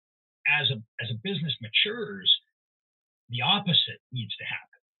as a business matures, the opposite needs to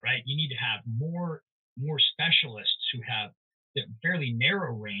happen, right? You need to have more specialists who have the fairly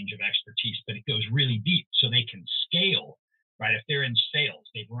narrow range of expertise, but it goes really deep so they can scale, right? If they're in sales,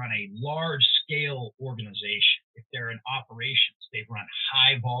 they've run a large scale organization. If they're in operations, they've run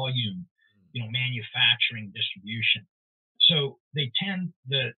high volume, manufacturing, distribution. So they tend,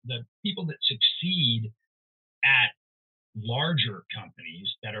 the people that succeed at larger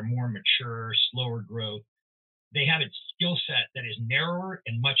companies that are more mature, slower growth, they have a skill set that is narrower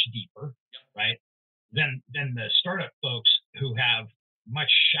and much deeper, right? Than the startup folks who have much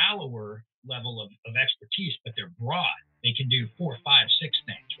shallower level of expertise, but they're broad. They can do 4, 5, 6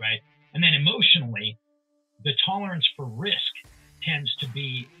 things, right? And then emotionally, the tolerance for risk tends to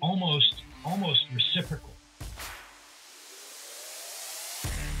be almost reciprocal.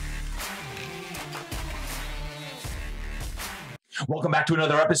 Welcome back to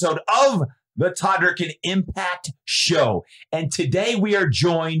another episode of the Hetrick Impact Show. And today we are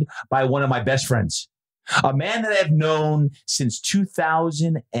joined by one of my best friends, a man that I've known since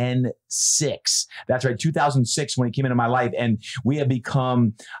 2006. That's right, 2006 when he came into my life. And we have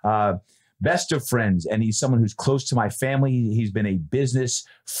become best of friends. And he's someone who's close to my family. He's been a business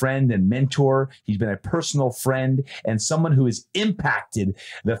friend and mentor. He's been a personal friend and someone who has impacted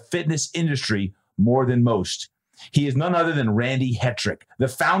the fitness industry more than most. He is none other than Randy Hetrick, the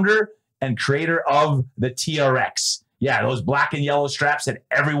founder and creator of the TRX. Yeah, those black and yellow straps that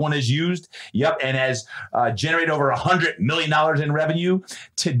everyone has used. Yep, and has generated over $100 million in revenue.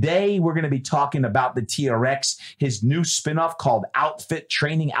 Today, we're going to be talking about the TRX, his new spinoff called Outfit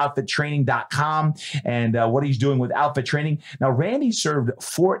Training, outfittraining.com, and what he's doing with Outfit Training. Now, Randy served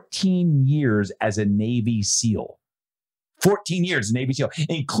 14 years as a Navy SEAL. 14 years as a Navy SEAL,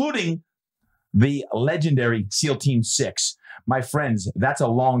 including the legendary SEAL Team 6. My friends, that's a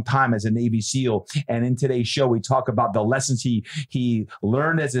long time as a Navy SEAL. And in today's show, we talk about the lessons he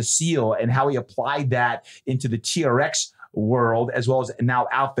learned as a SEAL and how he applied that into the TRX world, as well as now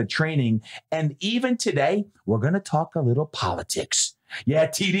Outfit Training. And even today, we're going to talk a little politics. Yeah,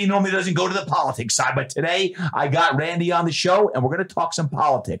 TD normally doesn't go to the politics side, but today I got Randy on the show and we're going to talk some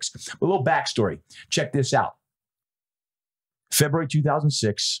politics. A little backstory. Check this out. February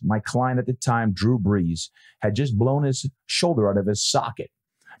 2006, my client at the time, Drew Brees, had just blown his shoulder out of his socket.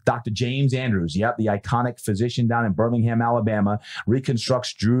 Dr. James Andrews, the iconic physician down in Birmingham, Alabama,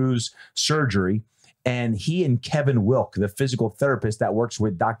 reconstructs Drew's surgery. And he and Kevin Wilk, the physical therapist that works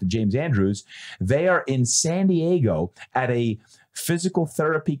with Dr. James Andrews, they are in San Diego at a physical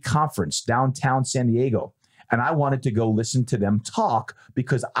therapy conference downtown San Diego. And I wanted to go listen to them talk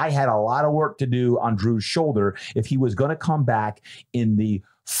because I had a lot of work to do on Drew's shoulder if he was going to come back in the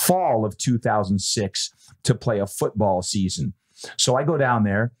fall of 2006 to play a football season. So I go down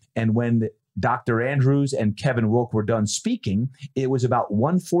there, and when Dr. Andrews and Kevin Wilk were done speaking, it was about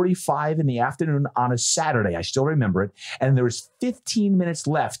 1:45 in the afternoon on a Saturday. I still remember it. And there was 15 minutes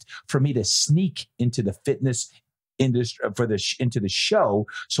left for me to sneak into the fitness industry into the show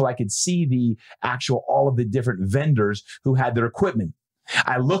so I could see all of the different vendors who had their equipment.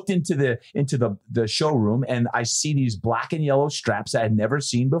 I looked into the showroom and I see these black and yellow straps I had never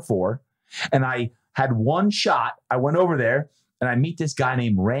seen before. And I had one shot. I went over there and I meet this guy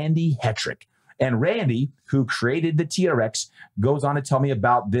named Randy Hetrick. And Randy, who created the TRX, goes on to tell me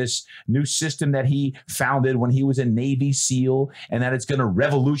about this new system that he founded when he was a Navy SEAL, and that it's going to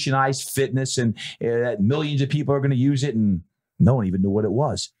revolutionize fitness, and that millions of people are going to use it, and no one even knew what it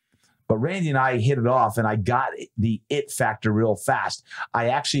was. But Randy and I hit it off, and I got the it factor real fast. I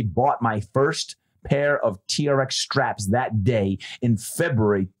actually bought my first pair of TRX straps that day in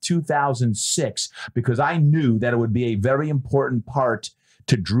February 2006 because I knew that it would be a very important part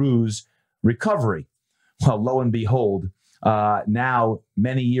to Drew's recovery. Well, lo and behold, now,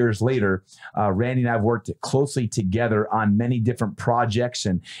 many years later, Randy and I have worked closely together on many different projects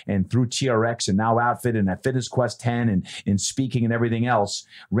and through TRX and now Outfit and at Fitness Quest 10 and in speaking and everything else.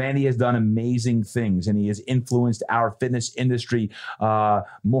 Randy has done amazing things and he has influenced our fitness industry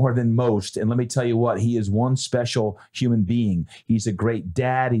more than most. And let me tell you what, he is one special human being. He's a great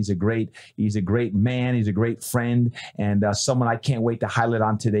dad. He's a great man. He's a great friend and someone I can't wait to highlight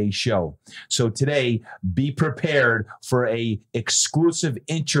on today's show. So today, be prepared for a exclusive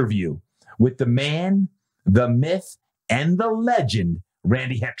interview with the man, the myth, and the legend,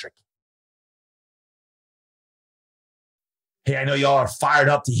 Randy Hetrick. Hey, I know y'all are fired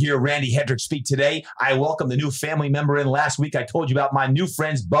up to hear Randy Hetrick speak today. I welcome the new family member in. Last week, I told you about my new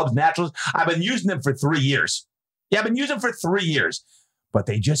friends, Bubs Naturals. I've been using them for 3 years. Yeah, I've been using them for 3 years. But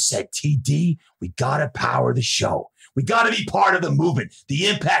they just said, TD, we got to power the show. We got to be part of the movement, the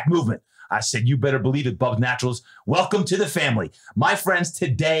impact movement. I said, you better believe it, Bubs Naturals. Welcome to the family. My friends,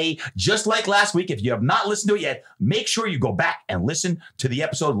 today, just like last week, if you have not listened to it yet, make sure you go back and listen to the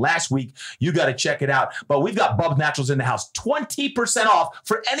episode last week. You got to check it out. But we've got Bubs Naturals in the house, 20% off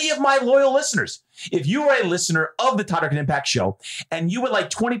for any of my loyal listeners. If you are a listener of the Todd Durkin Impact Show and you would like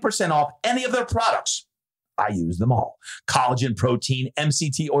 20% off any of their products, I use them all. Collagen protein,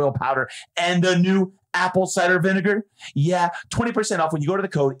 MCT oil powder, and the new apple cider vinegar. Yeah, 20% off when you go to the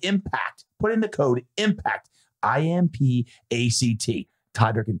code IMPACT. Put in the code IMPACT, IMPACT.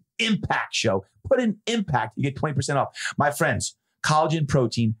 Todd Durkin Impact Show. Put in IMPACT, you get 20% off. My friends, collagen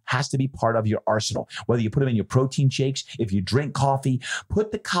protein has to be part of your arsenal. Whether you put them in your protein shakes, if you drink coffee,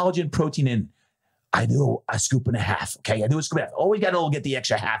 put the collagen protein in. I do a scoop and a half. Okay. I do a scoop and a half. Always got to get the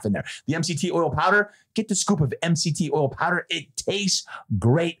extra half in there. The MCT oil powder, get the scoop of MCT oil powder. It tastes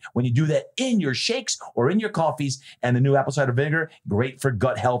great when you do that in your shakes or in your coffees. And the new apple cider vinegar, great for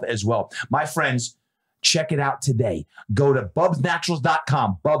gut health as well. My friends, check it out today. Go to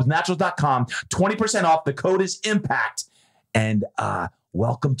bubsnaturals.com, bubsnaturals.com, 20% off. The code is IMPACT. And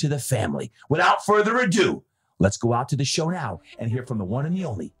welcome to the family. Without further ado, let's go out to the show now and hear from the one and the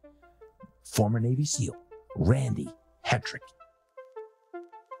only former Navy SEAL, Randy Hetrick.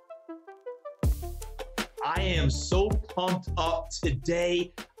 I am so pumped up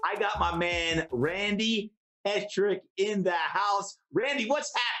today. I got my man, Randy Hetrick, in the house. Randy,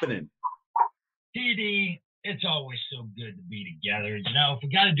 what's happening? TD, it's always so good to be together. You know, if we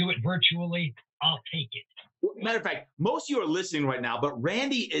got to do it virtually, I'll take it. Matter of fact, most of you are listening right now, but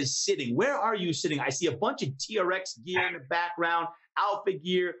Randy is sitting. Where are you sitting? I see a bunch of TRX gear in the background, outfit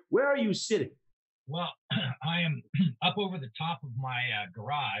gear. Where are you sitting? Well, I am up over the top of my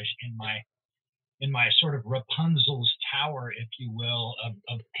garage in my sort of Rapunzel's tower, if you will,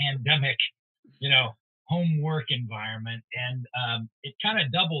 of pandemic, homework environment, and it kind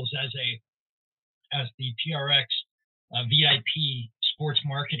of doubles as the TRX VIP sports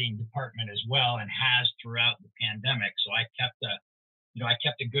marketing department as well, and has throughout the pandemic. So I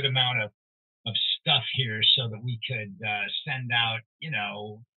kept a good amount of stuff here so that we could send out,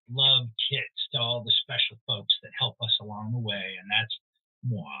 love kits to all the special folks that help us along the way. And that's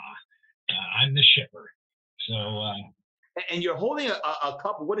moi. I'm the shipper. So, and you're holding a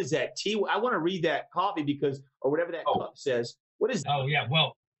cup. What is that? Tea? I want to read that coffee or whatever that cup says. What is that? Oh yeah.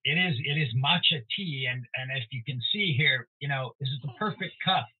 Well, it is matcha tea. And as you can see here, this is the perfect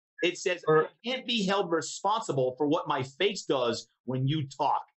cup. It says, I can't be held responsible for what my face does when you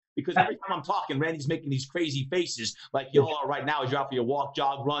talk. Because every time I'm talking, Randy's making these crazy faces like y'all are right now as you're out for your walk,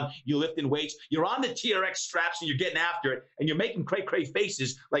 jog, run, you're lifting weights. You're on the TRX straps and you're getting after it. And you're making cray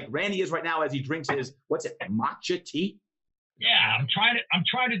faces like Randy is right now as he drinks his, what's it, matcha tea? Yeah, I'm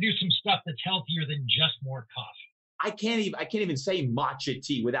trying to do some stuff that's healthier than just more coffee. I can't even say matcha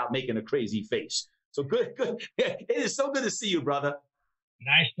tea without making a crazy face. So good. It is so good to see you, brother.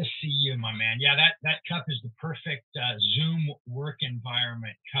 Nice to see you, my man. Yeah, that cup is the perfect Zoom work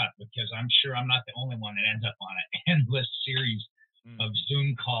environment cup, because I'm sure I'm not the only one that ends up on an endless series of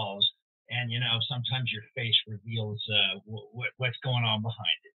Zoom calls. And, sometimes your face reveals what's going on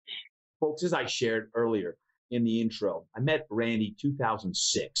behind it. Folks, as I shared earlier in the intro, I met Randy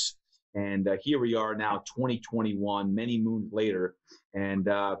 2006. And here we are now, 2021, many moons later. And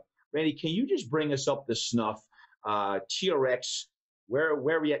Randy, can you just bring us up to snuff? TRX. Where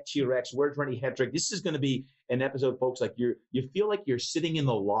are we at TRX? Where's Randy Hetrick? This is going to be an episode, folks, like you feel like you're sitting in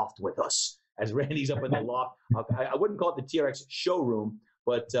the loft with us as Randy's up in the loft. I wouldn't call it the TRX showroom,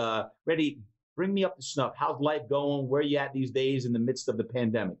 but Randy, bring me up to snuff. How's life going? Where are you at these days in the midst of the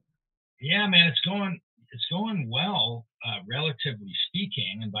pandemic? Yeah, man, it's going well, relatively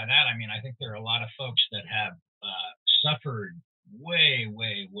speaking. And by that, I mean, I think there are a lot of folks that have suffered way,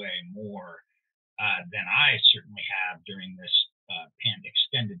 way, way more than I certainly have during this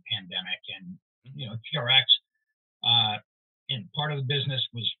extended pandemic. And TRX in part of the business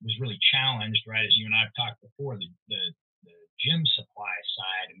was really challenged, right? As you and I have talked before, the gym supply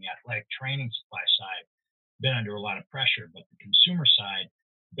side and the athletic training supply side been under a lot of pressure, but the consumer side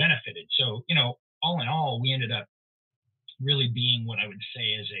benefited. So all in all, we ended up really being what I would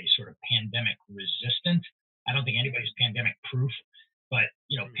say is a sort of pandemic resistant. I don't think anybody's pandemic proof, but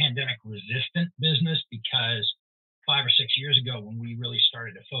pandemic resistant business, because 5 or 6 years ago, when we really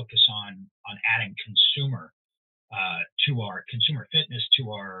started to focus on adding consumer to our consumer fitness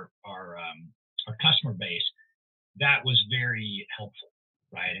to our customer base, that was very helpful,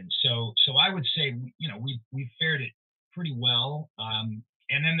 right? And so I would say we've fared it pretty well,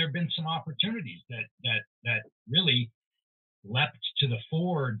 and then there've been some opportunities that really leapt to the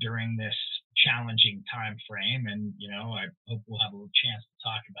fore during this challenging time frame. And, I hope we'll have a little chance to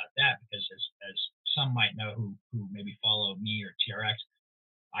talk about that because as some might know who maybe follow me or TRX,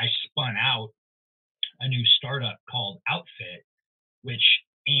 I spun out a new startup called Outfit, which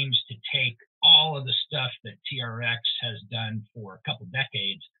aims to take all of the stuff that TRX has done for a couple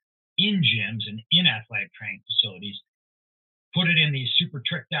decades in gyms and in athletic training facilities, put it in these super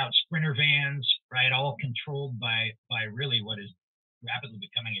tricked out sprinter vans, right? All controlled by really what is rapidly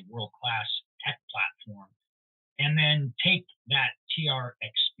becoming a world class tech platform, and then take that TR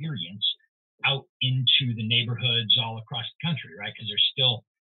experience out into the neighborhoods all across the country, right? Because there's still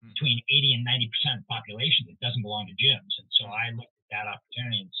between 80 and 90% of the population that doesn't belong to gyms. And so I looked at that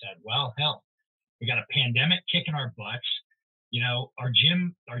opportunity and said, well, hell, we got a pandemic kicking our butts. Our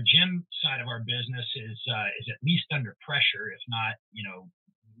gym side of our business is at least under pressure, if not,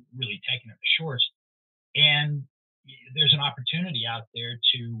 really taking it the shorts. And there's an opportunity out there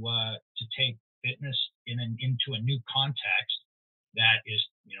to take fitness into a new context that is,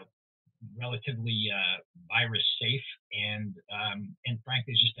 relatively virus safe and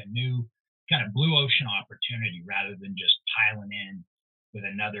frankly, is just a new kind of blue ocean opportunity rather than just piling in with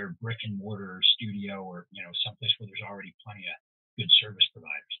another brick and mortar studio or someplace where there's already plenty of good service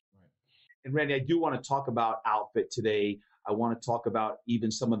providers. Right. And Randy, I do want to talk about Outfit today. I want to talk about even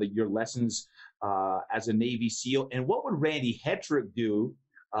some of your lessons as a Navy SEAL. And what would Randy Hetrick do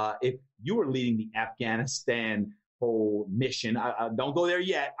if you were leading the Afghanistan whole mission? I don't go there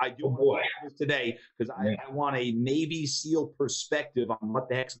yet. I do want to this today because I want a Navy SEAL perspective on what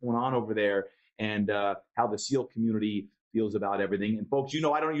the heck's going on over there and how the SEAL community feels about everything. And folks, I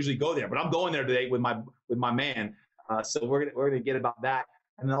don't usually go there, but I'm going there today with my man. So we're gonna get about that,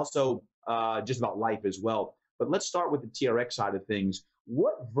 and then also just about life as well. But let's start with the TRX side of things.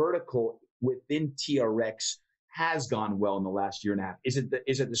 What vertical within TRX has gone well in the last year and a half? Is it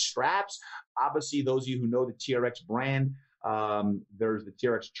the straps? Obviously, those of you who know the TRX brand, there's the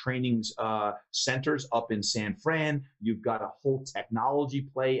TRX training centers up in San Fran. You've got a whole technology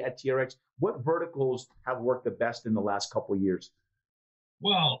play at TRX. What verticals have worked the best in the last couple of years?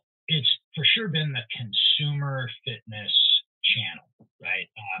 Well, it's for sure been the consumer fitness channel, right?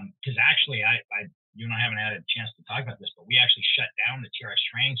 Because actually, you and I haven't had a chance to talk about this, but we actually shut down the TRX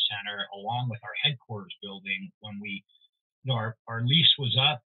Training Center along with our headquarters building when our lease was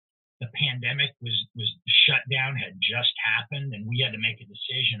up. The pandemic was shut down, had just happened, and we had to make a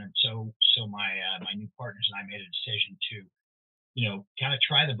decision. And so my new partners and I made a decision to, kind of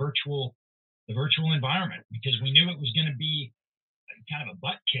try the virtual environment because we knew it was going to be kind of a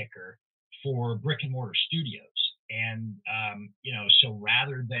butt kicker for brick and mortar studios. And, so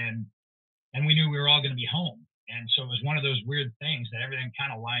rather than, and we knew we were all going to be home. And so it was one of those weird things that everything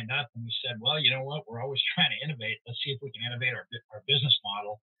kind of lined up. And we said, well, you know what? We're always trying to innovate. Let's see if we can innovate our business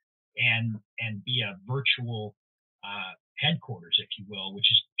model and be a virtual headquarters, if you will, which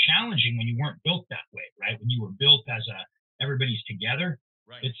is challenging when you weren't built that way, right? When you were built as everybody's together,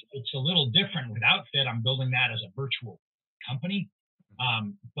 right. It's a little different with Outfit. I'm building that as a virtual company.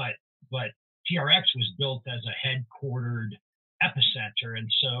 But TRX was built as a headquartered epicenter. And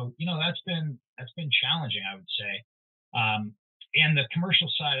so, that's been challenging, I would say. And the commercial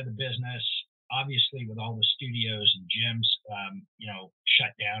side of the business, obviously with all the studios and gyms,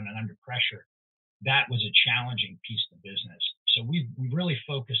 shut down and under pressure, that was a challenging piece of the business. So we've really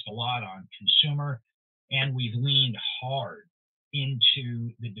focused a lot on consumer, and we've leaned hard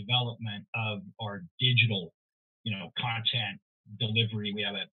into the development of our digital, content delivery. We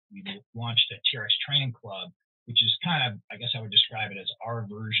launched a TRX Training Club, which is kind of, I guess I would describe it as our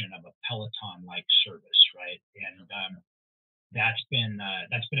version of a Peloton-like service, right? And that's been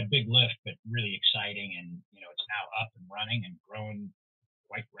a big lift, but really exciting, and it's now up and running and growing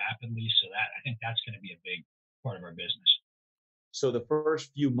quite rapidly. So I think that's going to be a big part of our business. So the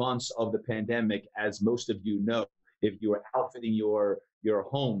first few months of the pandemic, as most of you know, if you were outfitting your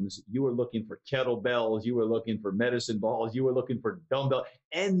homes, you were looking for kettlebells, you were looking for medicine balls, you were looking for dumbbell,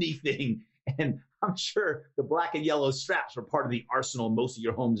 anything. And I'm sure the black and yellow straps were part of the arsenal in most of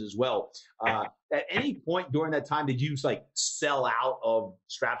your homes as well. At any point during that time, did you sell out of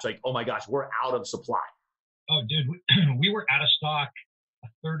straps? Like, oh my gosh, we're out of supply. Oh, dude, we were out of stock a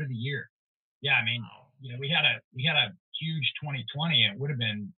third of the year. Yeah, I mean, we had a huge 2020. And it would have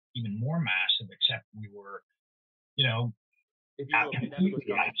been even more massive, except we were, we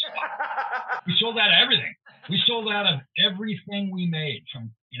sold out of everything. We sold out of everything we made,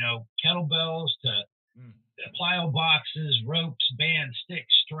 from kettlebells to plyo boxes, ropes, bands,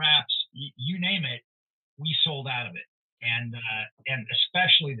 sticks, straps, you name it. We sold out of it, and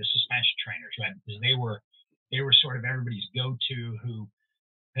especially the suspension trainers, right? Because they were sort of everybody's go-to, who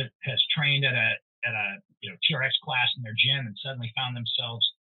has trained at a TRX class in their gym and suddenly found themselves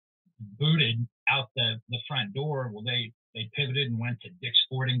booted out the front door. Well, they pivoted and went to Dick's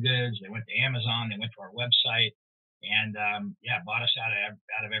Sporting Goods. They went to Amazon. They went to our website, and bought us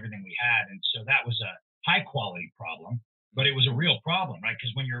out of everything we had. And so that was a high quality problem, but it was a real problem, right?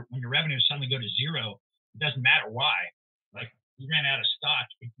 Because when your revenues suddenly go to zero, it doesn't matter why. Like, you ran out of stock,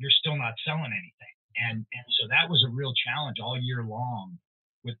 you're still not selling anything. And so that was a real challenge all year long,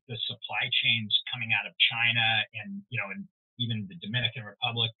 with the supply chains coming out of China and even the Dominican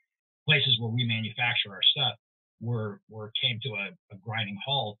Republic, places where we manufacture our stuff, came to a grinding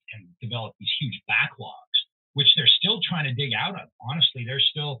halt and developed these huge backlogs, which they're still trying to dig out of. Honestly, they're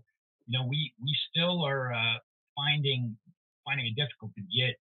still, we still are finding it difficult to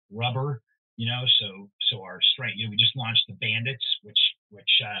get rubber. So our strength. We just launched the Bandits, which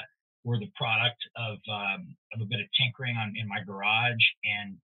were the product of a bit of tinkering in my garage,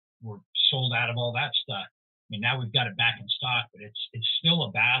 and we're sold out of all that stuff. I mean, now we've got it back in stock, but it's still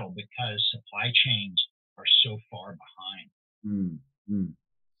a battle because supply chains are so far behind.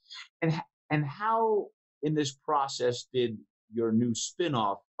 Mm-hmm. And how in this process did your new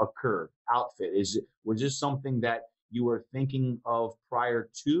spinoff occur? Outfit, was this something that you were thinking of prior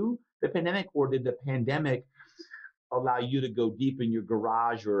to the pandemic, or did the pandemic allow you to go deep in your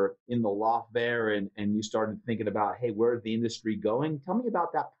garage or in the loft there, and you started thinking about, hey, where's the industry going? Tell me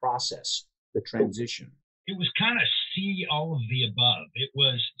about that process, the transition. It was kind of see all of the above. It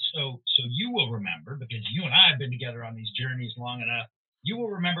was so you will remember, because you and I have been together on these journeys long enough. You will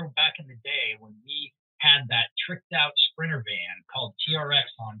remember back in the day when we had that tricked out sprinter van called TRX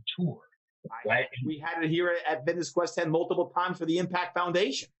on tour. Right? We had it here at Fitness Quest 10 multiple times for the Impact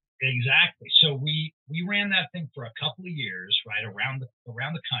Foundation. Exactly. So we ran that thing for a couple of years, right, around the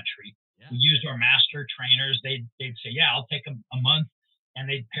country. Yeah. We used our master trainers. They'd say, yeah, I'll take a month, and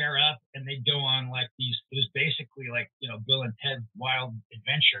they'd pair up and they'd go on like these. It was basically like Bill and Ted's Wild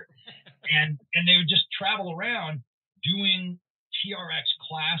Adventure, and they would just travel around doing TRX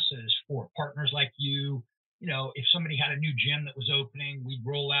classes for partners like you. If somebody had a new gym that was opening, we'd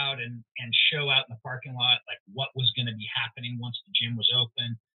roll out and show out in the parking lot like what was going to be happening once the gym was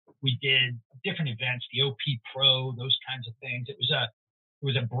open. We did different events, the OP Pro, those kinds of things. It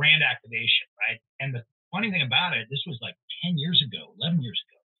was a brand activation, right? And the funny thing about it, this was like 10 years ago, 11 years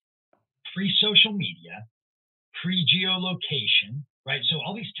ago, pre-social media, pre-geolocation, right? So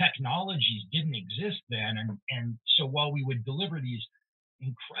all these technologies didn't exist then. And so while we would deliver these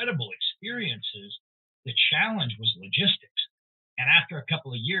incredible experiences, the challenge was logistics. And after a couple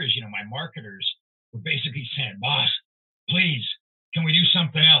of years, my marketers were basically saying, boss, please, can we do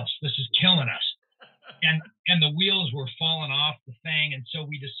something else? This is killing us. And the wheels were falling off the thing. And so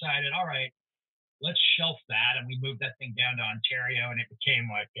we decided, all right, let's shelf that. And we moved that thing down to Ontario, and it became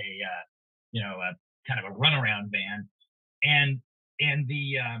like a kind of a runaround van. And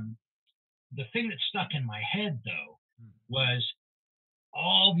the thing that stuck in my head, though, was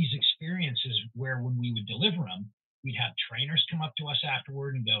all these experiences where when we would deliver them, we'd have trainers come up to us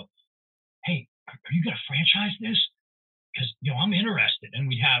afterward and go, hey, are you going to franchise this? Because, I'm interested. And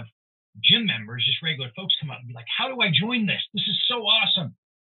we'd have gym members, just regular folks, come up and be like, how do I join this? This is so awesome.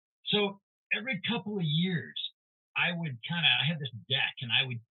 So every couple of years, I had this deck, and I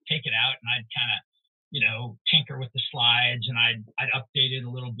would take it out and I'd kind of, tinker with the slides, and I'd update it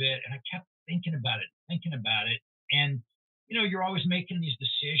a little bit. And I kept thinking about it. And, you're always making these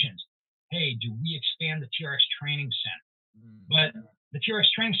decisions. Hey, do we expand the TRX Training Center? But the TRX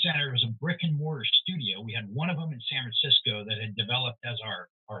Training Center was a brick and mortar studio. We had one of them in San Francisco that had developed as our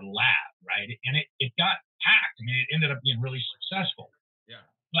lab, right? And it got packed. I mean, it ended up being really successful. Yeah.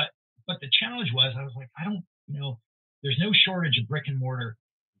 But the challenge was, I was like, there's no shortage of brick and mortar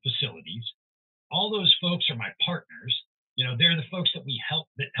facilities. All those folks are my partners. They're the folks that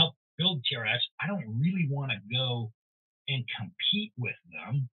help build TRX. I don't really want to go and compete with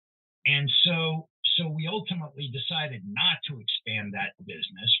them. And so we ultimately decided not to expand that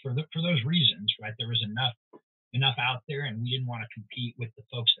business for those reasons, right? There was enough out there, and we didn't want to compete with the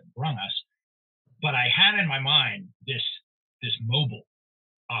folks that brung us. But I had in my mind this mobile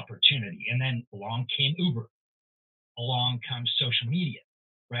opportunity, and then along came Uber, along comes social media,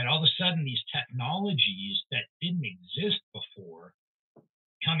 right? All of a sudden, these technologies that didn't exist before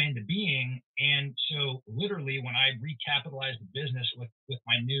come into being. And so literally, when I recapitalized the business with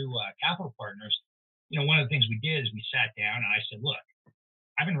my new capital partners, one of the things we did is we sat down and I said, look,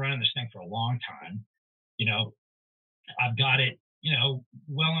 I've been running this thing for a long time. I've got it,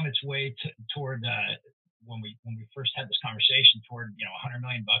 well on its way toward when we first had this conversation toward, $100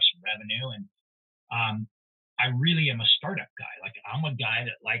 million in revenue. And I really am a startup guy. Like I'm a guy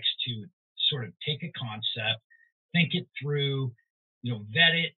that likes to sort of take a concept, think it through,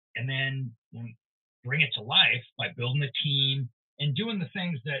 vet it, and then bring it to life by building a team and doing the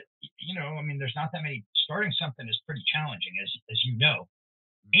things that, I mean, there's not that many. Starting something is pretty challenging, as you know,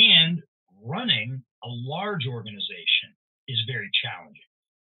 and running a large organization is very challenging.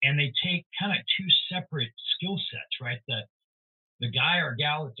 And they take kind of two separate skill sets, right? The guy or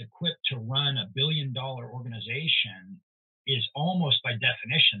gal that's equipped to run $1 billion organization is almost by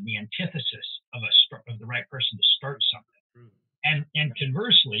definition the antithesis of the right person to start something. And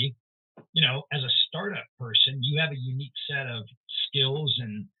conversely, as a startup person, you have a unique set of skills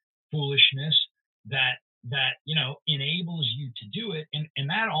and foolishness that enables you to do it. And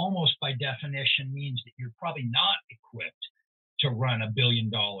that almost by definition means that you're probably not equipped to run $1 billion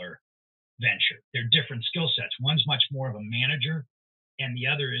venture. They're different skill sets. One's much more of a manager, and the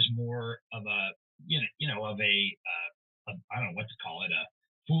other is more of a I don't know what to call it, a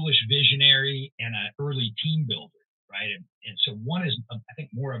foolish visionary and an early team builder, right? And so one is, I think,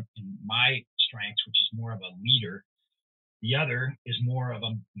 more of in my strengths, which is more of a leader. The other is more of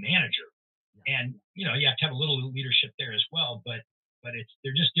a manager, and you have to have a little leadership there as well. But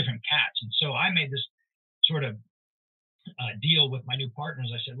they're just different cats. And so I made this sort of deal with my new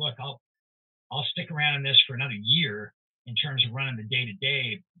partners. I said, look, I'll stick around in this for another year in terms of running the day to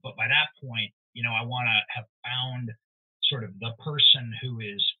day. But by that point, I want to have found sort of the person who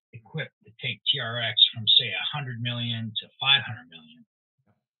is equipped to take TRX from say 100 million to 500 million.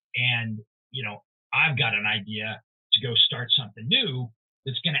 And, I've got an idea to go start something new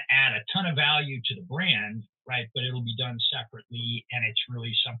that's going to add a ton of value to the brand, right? But it'll be done separately. And it's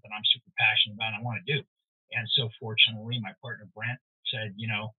really something I'm super passionate about and I want to do. And so fortunately, my partner, Brent, said,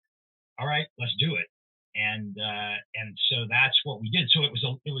 all right, let's do it. And so that's what we did. So it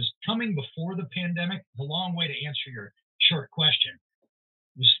was coming before the pandemic. It's a long way to answer your short question.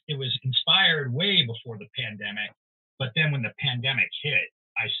 It was inspired way before the pandemic. But then when the pandemic hit,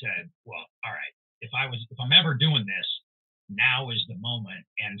 I said, well, all right, if I'm ever doing this, now is the moment.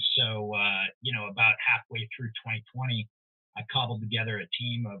 And so, about halfway through 2020, I cobbled together a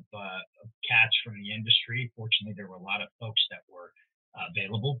team of cats from the industry. Fortunately, there were a lot of folks that were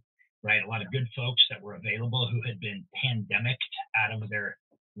available, right? A lot of good folks that were available who had been pandemicked out of their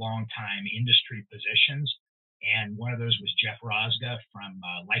longtime industry positions. And one of those was Jeff Rosga from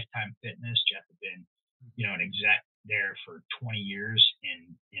Lifetime Fitness. Jeff had been, an exec there for 20 years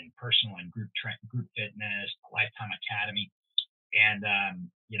in personal and group fitness, Lifetime Academy. And,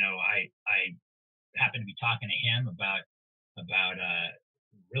 I happened to be talking to him about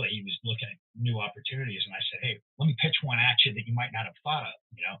really, he was looking at new opportunities. And I said, hey, let me pitch one at you that you might not have thought of.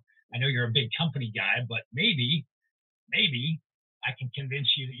 I know you're a big company guy, but maybe I can convince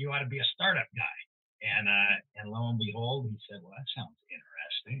you that you ought to be a startup guy. And lo and behold, he said, well, that sounds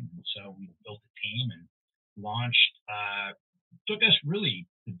interesting. And so we built a team and launched, took us really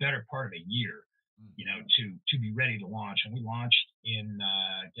the better part of a year, to be ready to launch. And we launched in,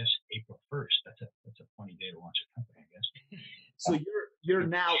 I guess, April 1st. That's a funny day to launch a company, I guess. So you're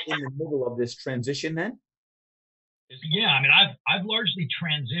now in the middle of this transition then? Yeah, I mean, I've largely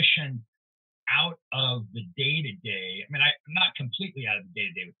transitioned out of the day-to-day. I mean, I'm not completely out of the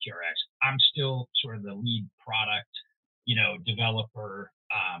day-to-day with TRX. I'm still sort of the lead product, developer.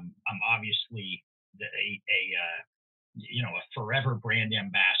 I'm obviously a forever brand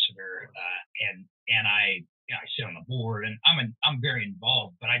ambassador, and I sit on the board, and I'm very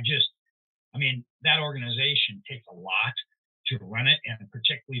involved. But that organization takes a lot to run it, and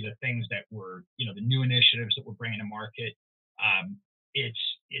particularly the things that were, the new initiatives that we're bringing to market.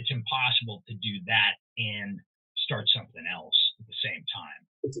 It's impossible to do that and start something else at the same time.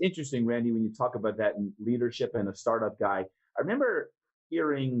 It's interesting, Randy, when you talk about that in leadership and a startup guy. I remember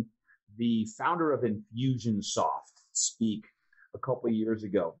hearing the founder of Infusionsoft speak a couple of years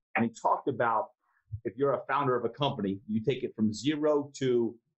ago, and he talked about if you're a founder of a company, you take it from 0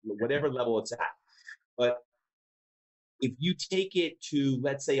 to whatever level it's at. But if you take it to,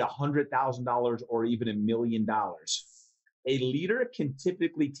 let's say, $100,000 or even $1 million, a leader can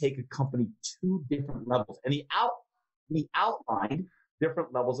typically take a company to different levels. And he outlined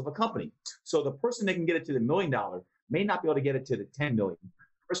different levels of a company. So the person that can get it to the $1 million may not be able to get it to the 10 million.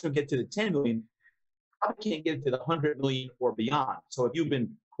 The person who can get to the 10 million probably can't get it to the 100 million or beyond. So if you've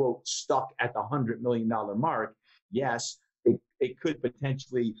been, quote, stuck at the $100 million mark, yes, it could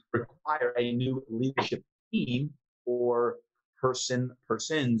potentially require a new leadership team or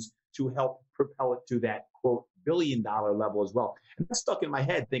persons to help propel it to that, quote, $1 billion level as well. And that stuck in my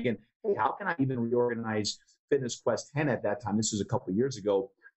head thinking, hey, how can I even reorganize Fitness Quest 10 at that time? This was a couple of years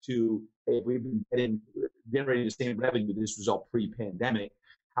ago to, hey, if we've been generating the same revenue, this was all pre-pandemic.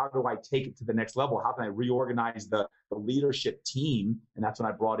 How do I take it to the next level? How can I reorganize the leadership team? And that's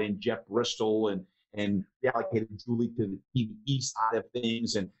when I brought in Jeff Bristol and allocated Julie to the TV side of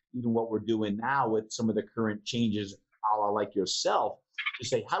things, and even what we're doing now with some of the current changes, a la like yourself, to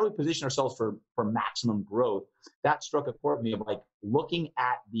say, how do we position ourselves for maximum growth? That struck a chord with me of like looking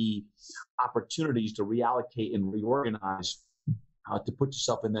at the opportunities to reallocate and reorganize, to put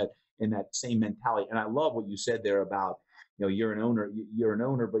yourself in that same mentality. And I love what you said there about, you're an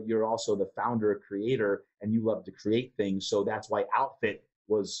owner, but you're also the founder, creator, and you love to create things. So that's why Outfit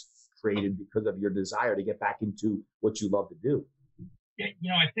was created, because of your desire to get back into what you love to do.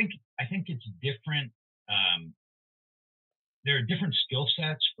 Yeah, I think it's different. There are different skill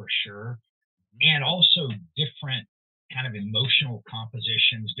sets for sure, and also different kind of emotional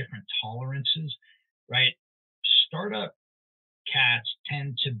compositions, different tolerances, right? Startup cats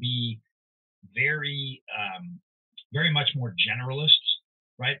tend to be very, very much more generalists,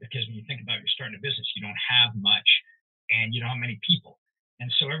 right? Because when you think about you're starting a business, you don't have much and you don't have many people.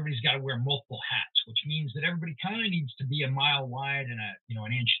 And so everybody's got to wear multiple hats, which means that everybody kind of needs to be a mile wide and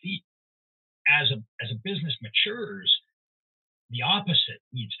an inch deep. As a business matures, the opposite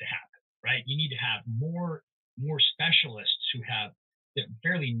needs to happen, right? You need to have more specialists who have a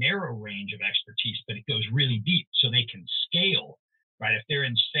fairly narrow range of expertise, but it goes really deep so they can scale, right? If they're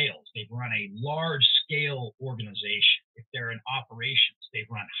in sales, they've run a large scale organization. If they're in operations, they've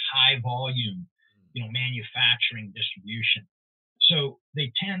run high volume, manufacturing, distribution. So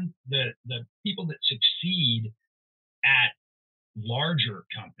they tend, the people that succeed at larger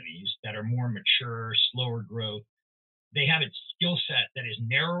companies that are more mature, slower growth, they have a skill set that is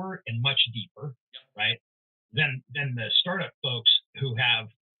narrower and much deeper, right? Than the startup folks who have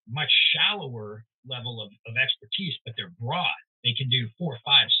much shallower level of expertise, but they're broad. They can do 4,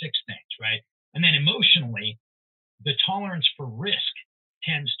 5, 6 things, right? And then emotionally, the tolerance for risk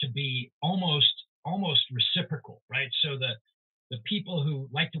tends to be almost reciprocal, right? So the people who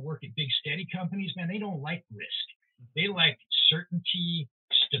like to work at big steady companies, man, they don't like risk. They like certainty,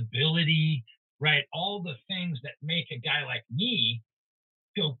 stability, right? All the things that make a guy like me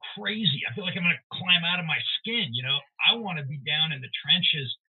go crazy. I feel like I'm going to climb out of my skin. I want to be down in the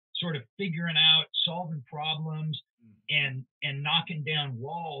trenches, sort of figuring out, solving problems and knocking down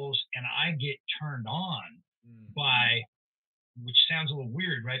walls. And I get turned on by, which sounds a little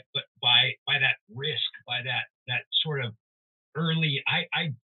weird, right? But by that risk, by that sort of early,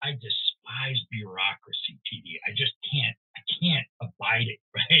 I despise bureaucracy, TD. I just can't abide it,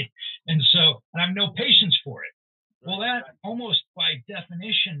 right? And I have no patience for it. Well, that almost by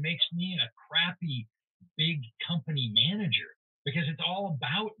definition makes me a crappy big company manager, because it's all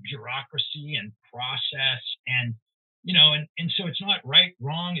about bureaucracy and process and so it's not right,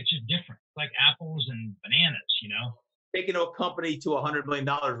 wrong, it's just different. It's like apples and bananas. Taking a company to $100 million,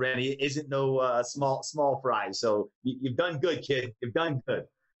 Randy, isn't no small fry. So you've done good, kid. You've done good.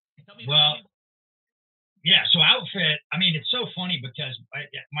 Well, yeah. So Outfit, it's so funny because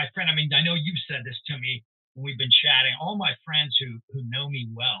my friend, I know you've said this to me when we've been chatting. All my friends who know me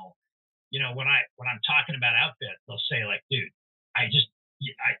well, when I'm talking about Outfit, they'll say like, dude,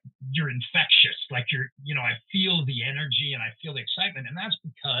 you're infectious. Like I feel the energy and I feel the excitement. And that's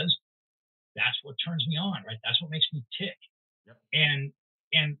because that's what turns me on, right? That's what makes me tick. Yep.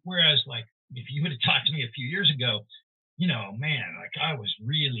 And whereas like, if you would have talked to me a few years ago, man, like I was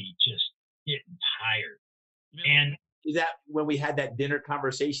really just getting tired. And is that when we had that dinner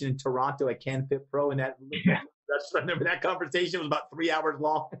conversation in Toronto at CanFit Pro, and that I remember that conversation was about 3 hours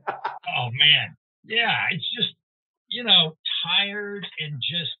long. Oh man. Yeah. It's just, tired and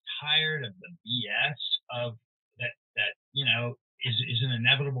just tired of the BS of that, is an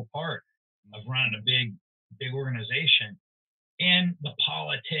inevitable part of running a big organization, and the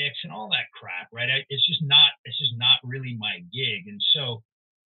politics and all that crap, right? It's just not really my gig. And so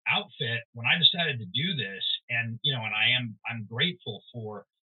Outfit, when I decided to do this, and I'm grateful for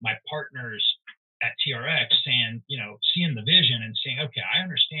my partners at TRX saying, seeing the vision and saying, okay, I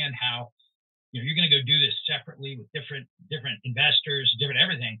understand how you're going to go do this separately with different investors, different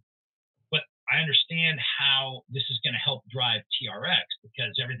everything. But I understand how this is going to help drive TRX,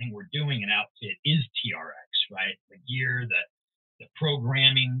 because everything we're doing in Outfit is TRX, right? The gear, the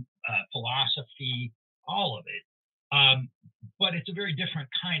programming, philosophy, all of it. But it's a very different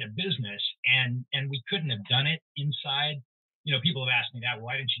kind of business, and we couldn't have done it inside. People have asked me that,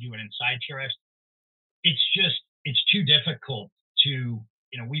 why didn't you do it inside TRX? It's too difficult to,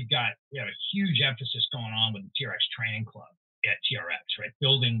 we have a huge emphasis going on with the TRX Training Club at TRX, right?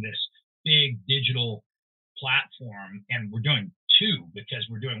 Building this big digital platform, and we're doing two because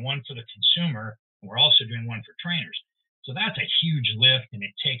we're doing one for the consumer and we're also doing one for trainers. So that's a huge lift, and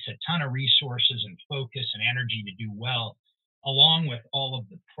it takes a ton of resources and focus and energy to do well, along with all of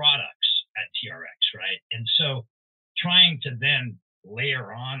the products at TRX, right? And so trying to then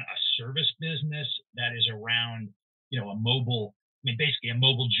layer on a service business that is around, a mobile, basically a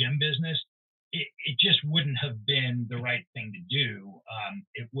mobile gym business, it just wouldn't have been the right thing to do.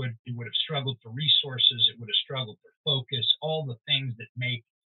 It would have struggled for resources. It would have struggled for focus, all the things that make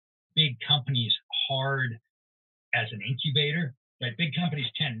big companies hard as an incubator, right? Big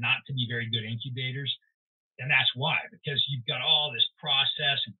companies tend not to be very good incubators. And that's why, because you've got all this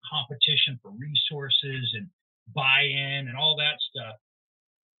process and competition for resources and buy-in and all that stuff.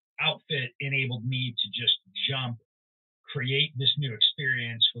 Outfit enabled me to just jump, create this new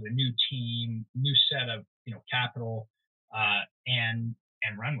experience with a new team, new set of, capital, and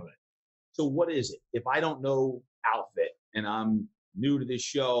run with it. So what is it? If I don't know Outfit and I'm new to this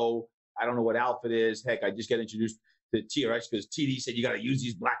show, I don't know what Outfit is. Heck, I just got introduced to TRX because TD said you got to use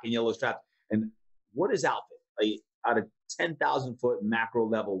these black and yellow straps. And what is Outfit? Like, at a 10,000 foot macro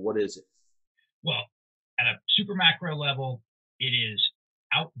level, what is it? Well, at a super macro level, it is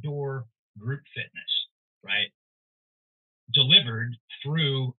outdoor group fitness, right? Delivered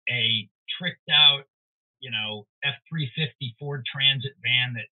through a tricked out, F-350 Ford Transit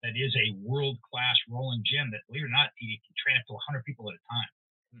van that is a world-class rolling gym that, believe it or not, you can train up to 100 people at a time.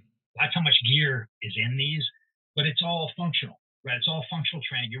 That's how much gear is in these, but it's all functional, right? It's all functional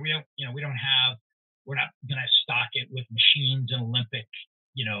training gear. We're not going to stock it with machines and Olympic,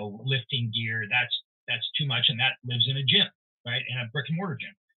 lifting gear. That's too much, and that lives in a gym, right? In a brick and mortar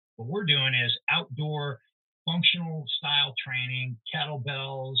gym. What we're doing is outdoor functional style training,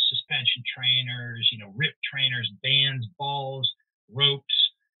 kettlebells, suspension trainers, rip trainers, bands, balls, ropes,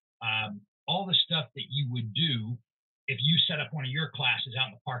 all the stuff that you would do if you set up one of your classes out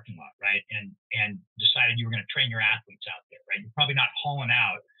in the parking lot, right? And decided you were going to train your athletes out there, right? You're probably not hauling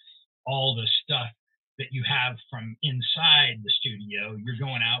out all the stuff that you have from inside the studio. You're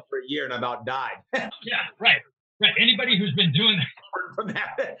going out for a year and I about died. Yeah, right. Anybody who's been doing that. From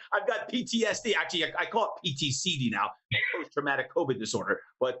that, I've got PTSD. Actually, I call it PTCD now, post-traumatic COVID disorder.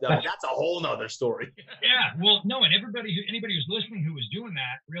 But that's a whole nother story. Yeah, well, no, and anybody who's listening who was doing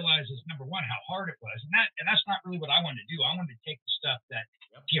that realizes, number one, how hard it was, and that's not really what I wanted to do. I wanted to take the stuff that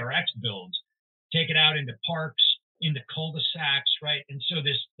TRX builds, take it out into parks, into cul-de-sacs, right? And so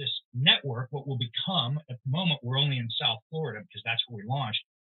this network, what will become, at the moment, we're only in South Florida because that's where we launched,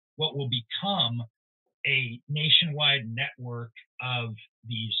 what will become a nationwide network of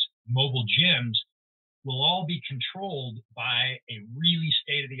these mobile gyms will all be controlled by a really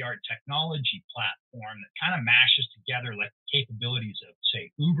state-of-the-art technology platform that kind of mashes together like the capabilities of, say,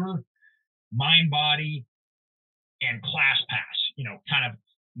 Uber, MindBody, and ClassPass, kind of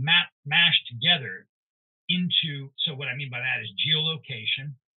mashed together into, so what I mean by that is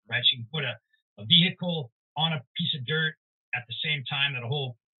geolocation, right? So you can put a vehicle on a piece of dirt at the same time that a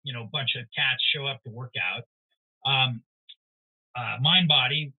whole bunch of cats show up to work out.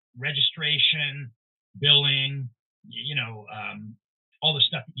 MindBody, registration, billing, all the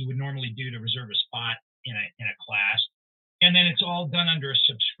stuff that you would normally do to reserve a spot in a class. And then it's all done under a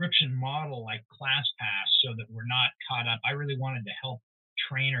subscription model like ClassPass so that we're not caught up. I really wanted to help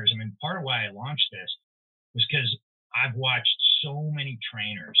trainers. Part of why I launched this was because I've watched so many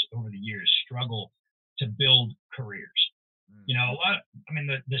trainers over the years struggle to build careers.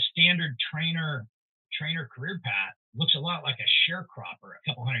 The standard trainer career path looks a lot like a sharecropper a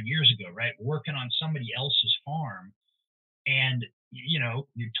couple hundred years ago, right? Working on somebody else's farm, and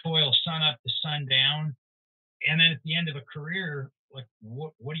you toil sun up to sundown, and then at the end of a career, like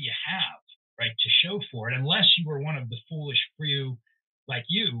what do you have, right, to show for it? Unless you were one of the foolish few like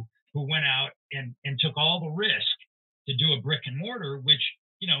you who went out and took all the risk to do a brick and mortar, which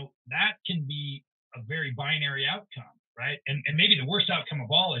that can be a very binary outcome. Right. And maybe the worst outcome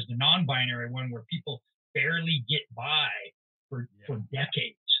of all is the non-binary one where people barely get by for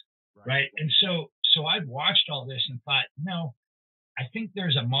decades. Right. And so I've watched all this and thought, I think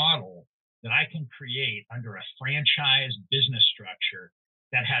there's a model that I can create under a franchise business structure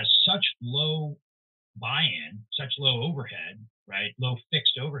that has such low buy-in, such low overhead, right? Low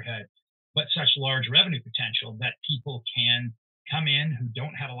fixed overhead, but such large revenue potential that people can come in who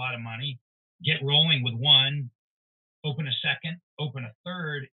don't have a lot of money, get rolling with one, open a second, open a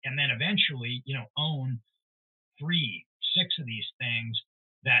third, and then eventually, own 3, 6 of these things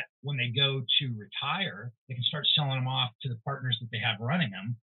that when they go to retire, they can start selling them off to the partners that they have running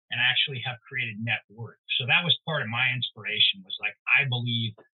them and actually have created net worth. So that was part of my inspiration, was like, I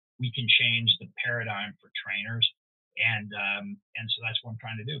believe we can change the paradigm for trainers And so that's what I'm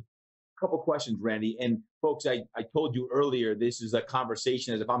trying to do. Couple questions, Randy. And folks, I told you earlier, this is a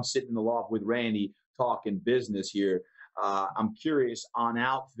conversation as if I'm sitting in the loft with Randy talking business here. I'm curious on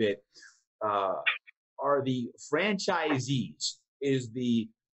Outfit. Uh, are the franchisees, is the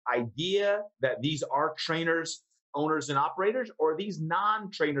idea that these are trainers, owners, and operators, or are these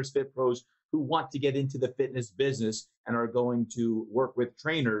non-trainers, fit pros who want to get into the fitness business and are going to work with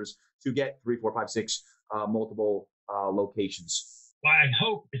trainers to get 3, 4, 5, 6 multiple locations? Well, I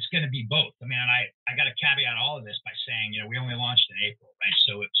hope it's going to be both. I mean, I got to caveat all of this by saying, we only launched in April, right?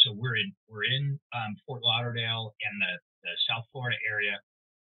 So we're in Fort Lauderdale and the South Florida area.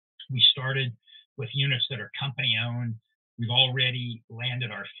 We started with units that are company owned. We've already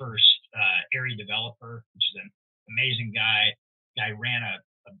landed our first area developer, which is an amazing guy. Guy ran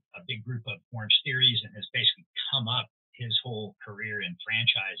a big group of Orange Theories and has basically come up his whole career in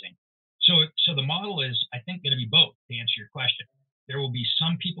franchising. So the model is, I think, going to be both, to answer your question. There will be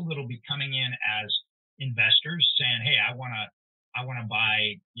some people that will be coming in as investors saying, hey, I want to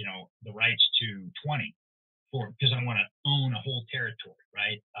buy, the rights to 20 because I want to own a whole territory,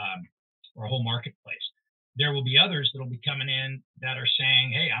 right? Or a whole marketplace. There will be others that will be coming in that are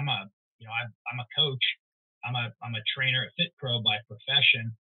saying, hey, I'm a coach. I'm a trainer, a fit pro by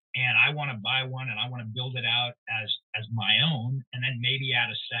profession, and I want to buy one and I want to build it out as my own, and then maybe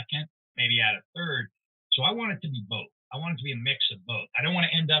add a second, maybe add a third. So I want it to be both. I want it to be a mix of both. I don't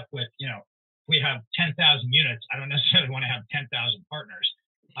want to end up with, if we have 10,000 units, I don't necessarily want to have 10,000 partners,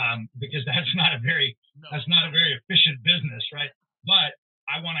 because that's not a very efficient business, right? But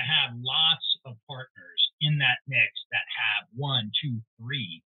I want to have lots of partners in that mix that have 1, 2,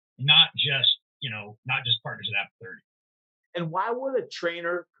 3, not just partners that have 30. And why would a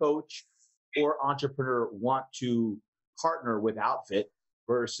trainer, coach, or entrepreneur want to partner with Outfit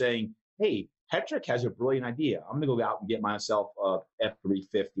versus saying, hey, Hetrick has a brilliant idea. I'm going to go out and get myself a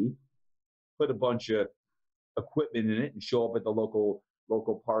F350, put a bunch of equipment in it, and show up at the local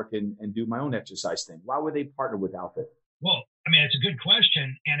park and do my own exercise thing. Why would they partner with Outfit? Well, I mean, it's a good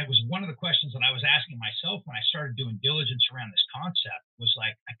question. And it was one of the questions that I was asking myself when I started doing diligence around this concept, was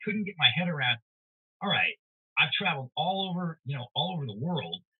like, I couldn't get my head around, all right, I've traveled all over the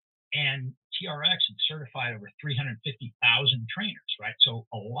world, and TRX had certified over 350,000 trainers, right? So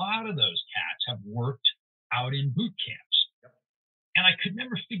a lot of those cats have worked out in boot camps. Yep. And I could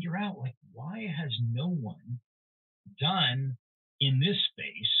never figure out, like, why has no one done in this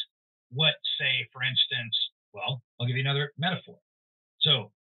space what, say, for instance, well, I'll give you another metaphor.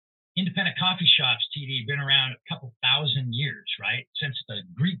 So independent coffee shops, TD, been around a couple thousand years, right? Since the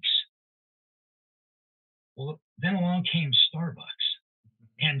Greeks. Well, then along came Starbucks.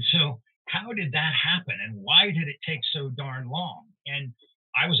 And so how did that happen? And why did it take so darn long? And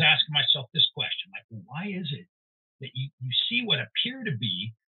I was asking myself this question, like, why is it that you see what appear to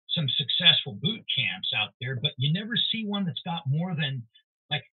be some successful boot camps out there, but you never see one that's got more than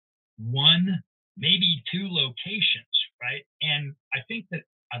like 1, maybe 2 locations, right? And I think that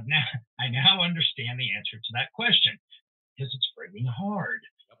I now understand the answer to that question, because it's frigging hard.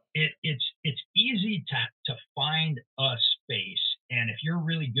 It's easy to find a space, and if you're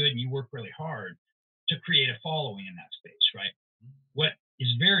really good and you work really hard, to create a following in that space, right? What is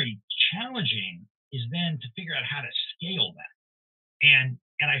very challenging is then to figure out how to scale that. And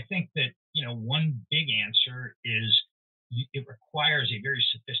I think that, one big answer is it requires a very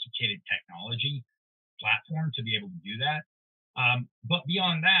sophisticated technology platform to be able to do that. But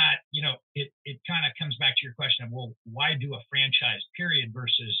beyond that, it kind of comes back to your question of, well, why do a franchise period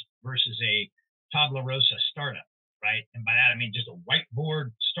versus a tabla rosa startup, right? And by that, I mean just a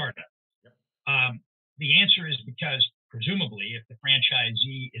whiteboard startup. Yep. The answer is because presumably if the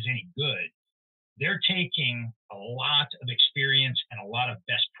franchisee is any good, they're taking a lot of experience and a lot of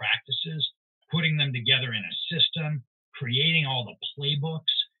best practices, putting them together in a system, creating all the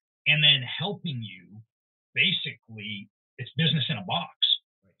playbooks, and then helping you basically, it's business in a box.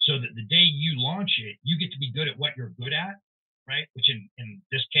 Right. So that the day you launch it, you get to be good at what you're good at, right? Which in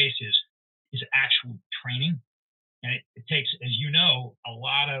this case is actual training. And it takes, as you know, a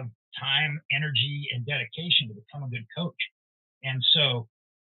lot of time, energy, and dedication to become a good coach. And so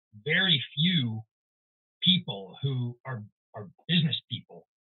very few people who are business people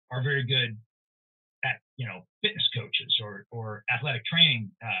are very good at, fitness coaches or athletic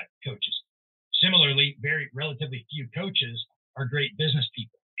training coaches. Similarly, very relatively few coaches are great business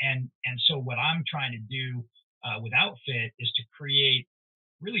people. And so what I'm trying to do with Outfit is to create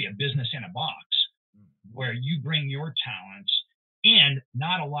really a business in a box where you bring your talents and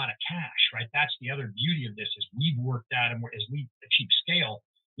not a lot of cash, right? That's the other beauty of this, is we've worked out, and as we achieve scale,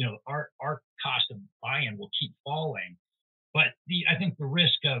 our cost of buy-in will keep falling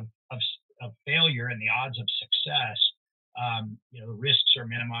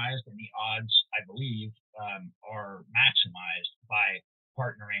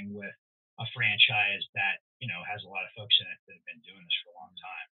partnering with a franchise that, has a lot of folks in it that have been doing this for a long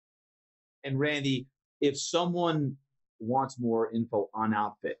time. And Randy, if someone wants more info on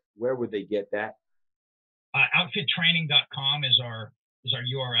Outfit, where would they get that? Outfittraining.com is our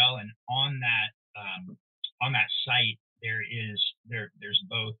URL, and on that site there's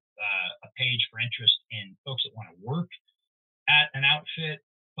both a page for interest in folks that want to work at an outfit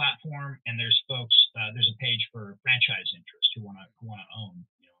platform, and there's a page for franchise interest who want to own,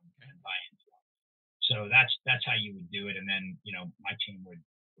 and buy into them. So that's how you would do it, and then my team would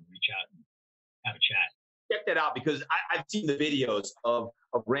reach out and have a chat. Check that out, because I've seen the videos of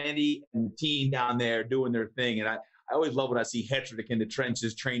Randy and the team down there doing their thing, and I always love when I see Hetrick in the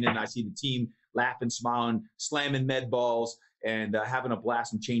trenches training. I see the team laughing, smiling, slamming med balls, and having a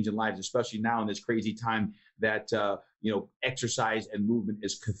blast and changing lives, especially now in this crazy time that exercise and movement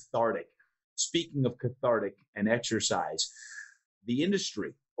is cathartic. Speaking of cathartic and exercise, the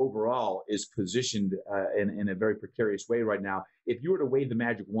industry overall is positioned in a very precarious way right now. If you were to wave the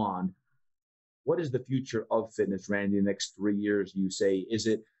magic wand, what is the future of fitness, Randy, in the next 3 years, you say? Is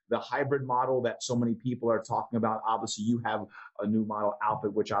it the hybrid model that so many people are talking about? Obviously, you have a new model,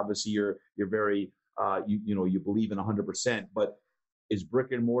 Outfit, which obviously you're very, you believe in 100%. But is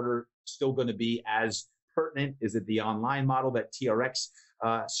brick and mortar still going to be as pertinent? Is it the online model that TRX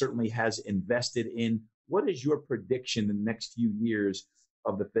certainly has invested in? What is your prediction in the next few years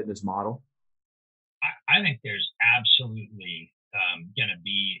of the fitness model? I think there's absolutely going to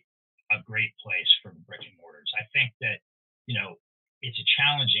be a great place for the brick and mortars. I think that, it's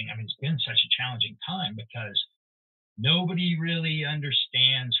it's been such a challenging time because nobody really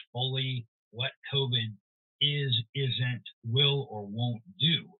understands fully what COVID is, isn't, will, or won't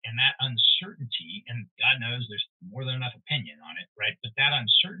do. And that uncertainty, and God knows there's more than enough opinion on it, right? But that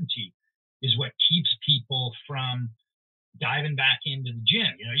uncertainty is what keeps people from diving back into the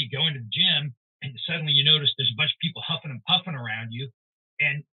gym. You go into the gym and suddenly you notice there's a bunch of people huffing and puffing around you.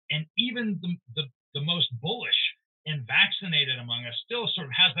 And even the most bullish and vaccinated among us still sort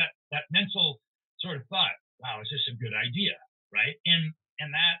of has that mental sort of thought, wow, is this a good idea? Right. And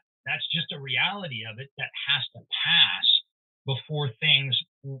that's just a reality of it that has to pass before things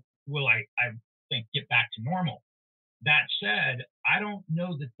will, I think, get back to normal. That said, I don't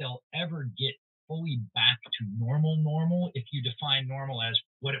know that they'll ever get fully back to normal if you define normal as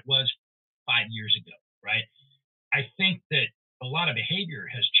what it was 5 years ago, right? I think that a lot of behavior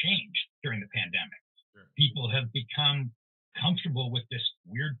has changed during the pandemic. Sure. People have become comfortable with this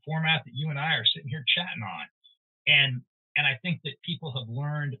weird format that you and I are sitting here chatting on. And I think that people have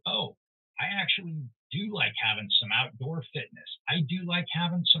learned, I actually do like having some outdoor fitness. I do like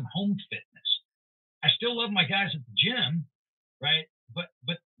having some home fitness. I still love my guys at the gym, right? But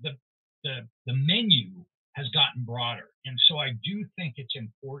the menu has gotten broader. And so I do think it's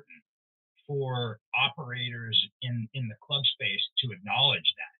important for operators in the club space to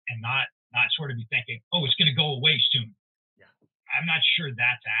acknowledge that and not sort of be thinking, it's going to go away soon. Yeah. I'm not sure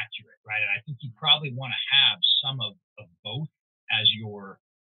that's accurate, right? And I think you probably want to have some of both as your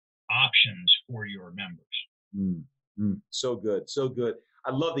options for your members. So good. So good.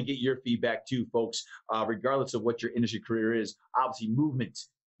 I'd love to get your feedback too, folks. Regardless of what your industry career is, obviously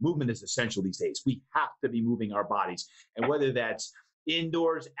movement is essential these days. We have to be moving our bodies. And whether that's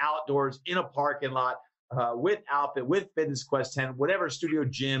indoors, outdoors, in a parking lot, with Outfit, with Fitness Quest 10, whatever studio,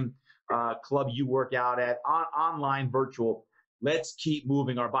 gym, club you work out at, online, virtual, let's keep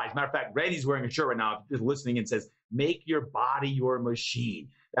moving our bodies. Matter of fact, Randy's wearing a shirt right now, just listening, and says, make your body your machine.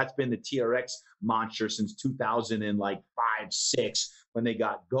 That's been the TRX mantra since 2005, 6 when they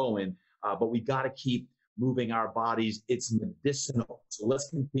got going. But we got to keep moving our bodies. It's medicinal. So let's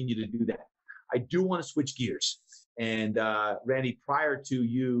continue to do that. I do want to switch gears. And Randy, prior to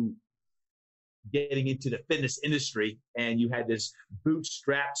you getting into the fitness industry, and you had this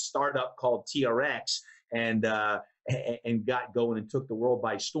bootstrap startup called TRX, and got going and took the world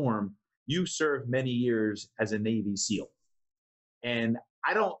by storm, you served many years as a Navy SEAL. And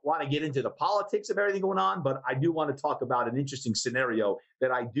I don't want to get into the politics of everything going on, but I do want to talk about an interesting scenario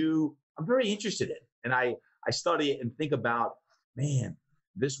that I'm very interested in. And I study it and think about, man,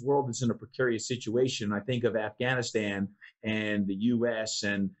 this world is in a precarious situation. I think of Afghanistan and the U.S.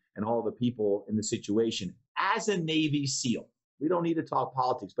 and all the people in the situation. As a Navy SEAL, we don't need to talk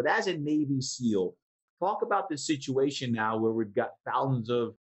politics, but as a Navy SEAL, talk about this situation now where we've got thousands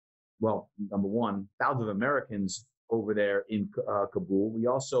of Americans over there in Kabul. We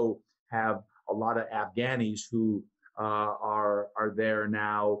also have a lot of Afghanis who are there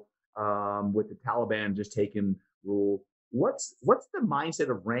now with the Taliban just taking rule. What's the mindset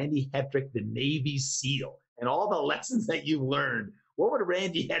of Randy Hetrick, the Navy SEAL, and all the lessons that you've learned What would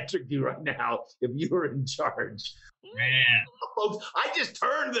Randy Hetrick do right now if you were in charge? Man. Folks, I just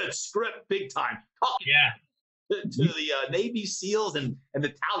turned the script big time. Talking Yeah. to the Navy SEALs and the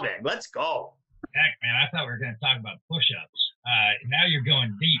Taliban. Let's go. Heck, man, I thought we were going to talk about push-ups. Now you're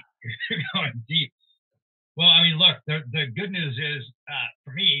going deep. You're going deep. Well, I mean, look, the good news is,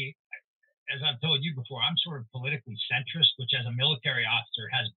 for me, as I've told you before, I'm sort of politically centrist, which as a military officer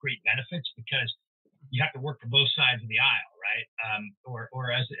has great benefits because you have to work for both sides of the aisle, right?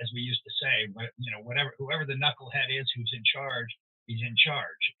 Or as we used to say, whoever the knucklehead is who's in charge, he's in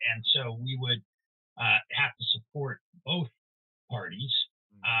charge. And so we would have to support both parties.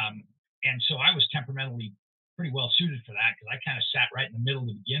 And so I was temperamentally pretty well suited for that because I kind of sat right in the middle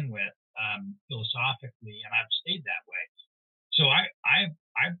to begin with, philosophically, and I've stayed that way. So I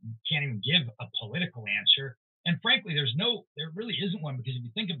can't even give a political answer. And frankly, there really isn't one because if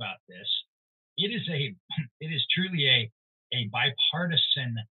you think about this, it is truly a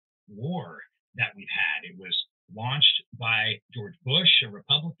bipartisan war that we've had. It was launched by George Bush, a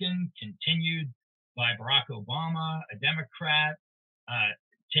Republican, continued by Barack Obama, a Democrat,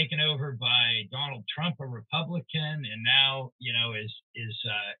 taken over by Donald Trump, a Republican, and now is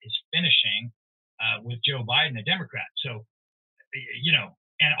finishing with Joe Biden, a Democrat. So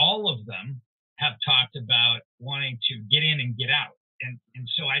and all of them have talked about wanting to get in and get out. And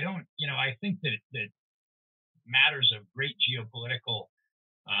so I don't, I think that matters of great geopolitical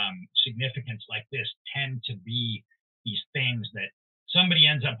significance like this tend to be these things that somebody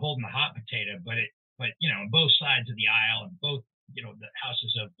ends up holding the hot potato, but both sides of the aisle and both, the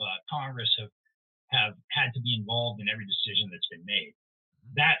houses of Congress have had to be involved in every decision that's been made.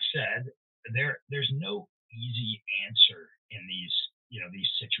 That said, there's no easy answer in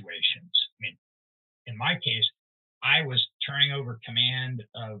these situations. I mean, in my case, I was turning over command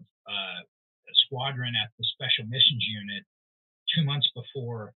of a squadron at the Special Missions Unit 2 months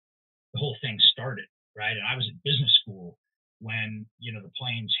before the whole thing started, right? And I was at business school when the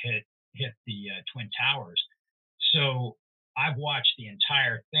planes hit the Twin Towers. So I've watched the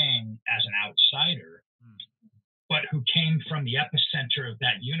entire thing as an outsider, but who came from the epicenter of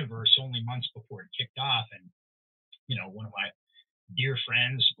that universe only months before it kicked off. And one of my dear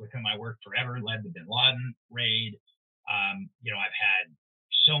friends with whom I worked forever led the Bin Laden raid. I've had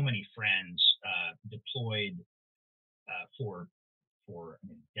so many friends deployed for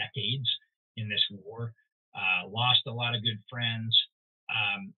decades in this war. Lost a lot of good friends,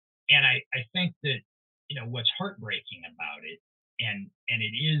 and I think that what's heartbreaking about it, and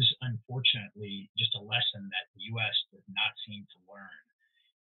it is unfortunately just a lesson that the U.S. does not seem to learn,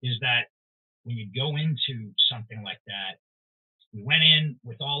 is that when you go into something like that, we went in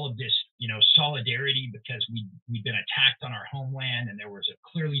with all of this, solidarity because we'd been attacked on our homeland, and there was a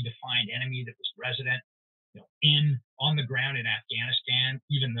clearly defined enemy that was resident, on the ground in Afghanistan,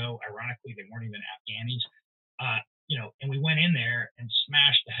 even though ironically they weren't even Afghanis, and we went in there and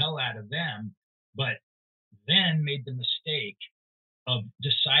smashed the hell out of them, but then made the mistake of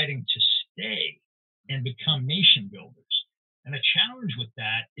deciding to stay and become nation builders. And the challenge with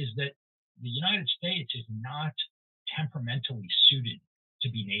that is that the United States is not temperamentally suited to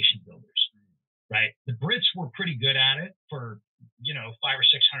be nation builders, right? The Brits were pretty good at it for 500 or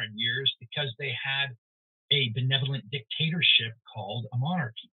 600 years because they had a benevolent dictatorship called a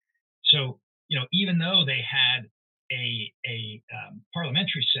monarchy. So even though they had a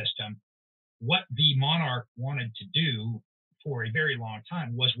parliamentary system, what the monarch wanted to do for a very long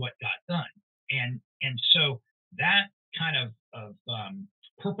time was what got done, and so that kind of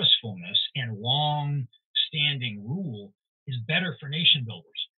purposefulness and long-standing rule is better for nation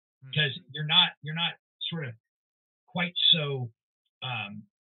builders because you're not sort of quite so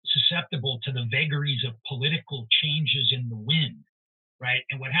susceptible to the vagaries of political changes in the wind, right?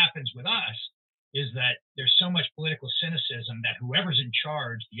 And what happens with us is that there's so much political cynicism that whoever's in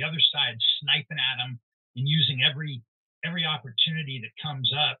charge, the other side's sniping at them and using every opportunity that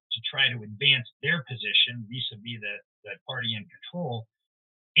comes up to try to advance their position vis-a-vis the party in control.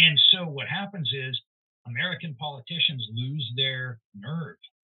 And so what happens is American politicians lose their nerve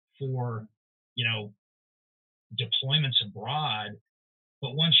for, deployments abroad.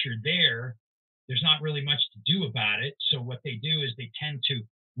 But once you're there, there's not really much to do about it. So what they do is they tend to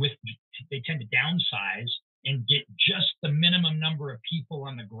downsize and get just the minimum number of people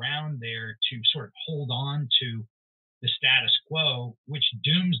on the ground there to sort of hold on to the status quo, which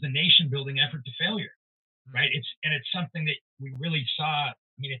dooms the nation building effort to failure, right? It's something that we really saw. I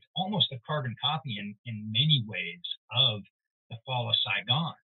mean, it's almost a carbon copy in many ways of the fall of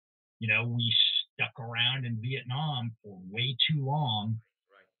Saigon. We stuck around in Vietnam for way too long,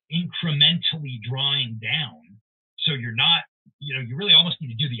 incrementally drawing down. So you're not you really almost need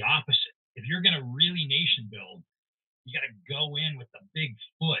to do the opposite. If you're going to really nation build, you got to go in with a big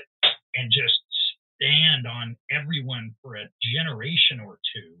foot and just stand on everyone for a generation or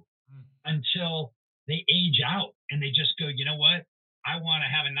two until they age out and they just go, you know what? I want to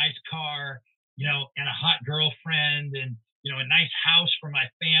have a nice car, and a hot girlfriend and, a nice house for my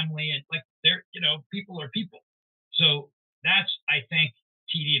family. And like people are people. So that's, I think,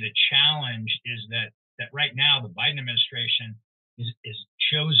 TD, the challenge is that right now the Biden administration is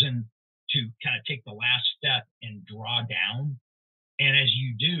chosen to kind of take the last step and draw down. And as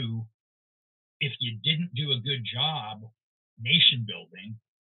you do, if you didn't do a good job nation building,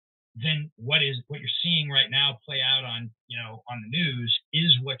 then what you're seeing right now play out on the news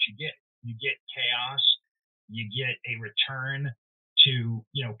is what you get. You get chaos, you get a return to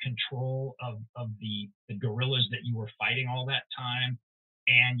control of the guerrillas that you were fighting all that time,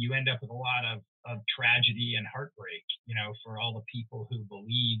 and you end up with a lot of tragedy and heartbreak, for all the people who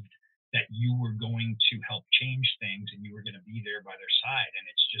believed that you were going to help change things and you were going to be there by their side. And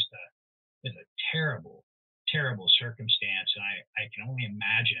it's just a terrible, terrible circumstance. And I can only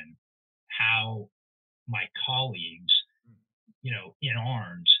imagine how my colleagues, in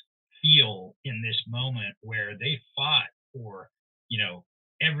arms feel in this moment where they fought for,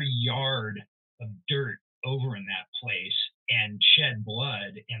 every yard of dirt over in that place and shed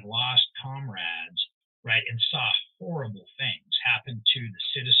blood and lost comrades, right? And saw horrible things happen to the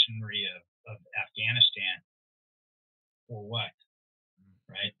citizenry of Afghanistan. For what?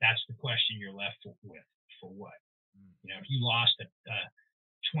 Right? That's the question you're left with. For what? If you lost a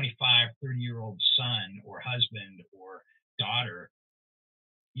 25, 30-year-old son or husband or daughter,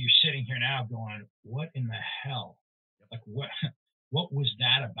 you're sitting here now going, what in the hell? Like, what was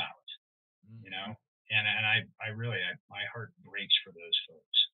that about? And I really, my heart breaks for those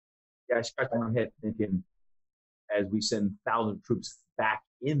folks. Yeah, I scratch my head thinking, as we send thousands of troops back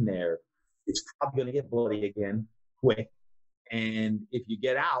in there, it's probably going to get bloody again quick. And if you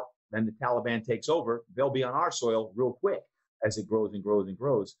get out, then the Taliban takes over, they'll be on our soil real quick as it grows and grows and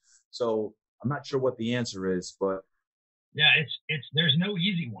grows. So I'm not sure what the answer is, but yeah, there's no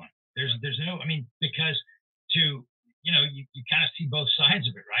easy one. There's no, because you kind of see both sides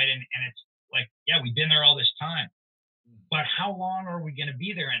of it, right? And it's like, yeah, we've been there all this time, but how long are we going to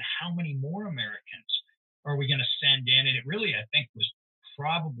be there, and how many more Americans are we going to send in? And it really, I think, was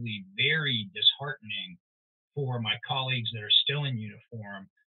probably very disheartening for my colleagues that are still in uniform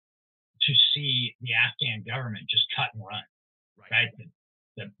to see the Afghan government just cut and run, right?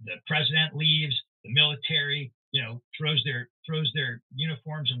 The president leaves, the military, throws their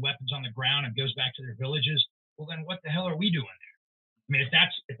uniforms and weapons on the ground and goes back to their villages. Well, then what the hell are we doing there? If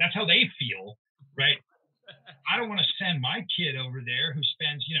that's how they feel, right? I don't want to send my kid over there who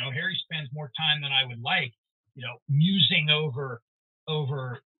spends, Harry spends more time than I would like, musing over,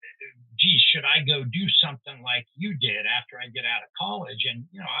 geez, should I go do something like you did after I get out of college? And,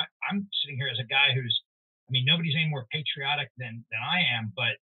 I'm sitting here as a guy who's, nobody's any more patriotic than I am,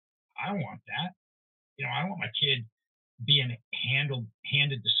 but I don't want that. I don't want my kid being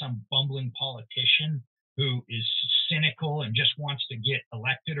handed to some bumbling politician who is cynical and just wants to get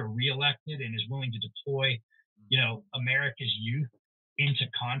elected or reelected and is willing to deploy, America's youth into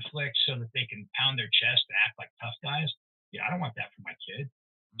conflict so that they can pound their chest and act like tough guys. Yeah, I don't want that for my kid.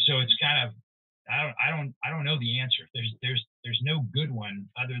 So it's kind of, I don't know the answer. There's no good one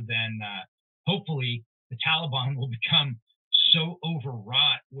other than hopefully the Taliban will become so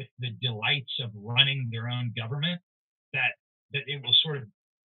overwrought with the delights of running their own government that it will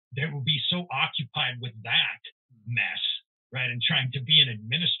they will be so occupied with that mess, right, and trying to be an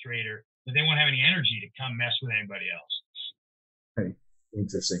administrator that they won't have any energy to come mess with anybody else. Hey,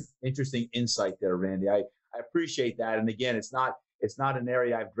 interesting insight there, Randy. I appreciate that. And again, it's not an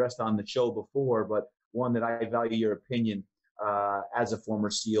area I've addressed on the show before, but one that I value your opinion as a former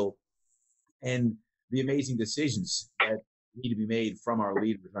SEAL, and the amazing decisions that need to be made from our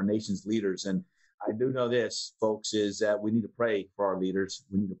leaders, our nation's leaders. And I do know this, folks, is that we need to pray for our leaders.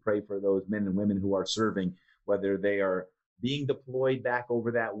 We need to pray for those men and women who are serving, whether they are being deployed back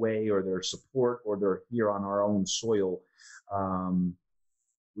over that way or their support or they're here on our own soil.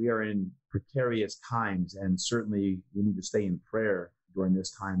 We are in precarious times, and certainly we need to stay in prayer during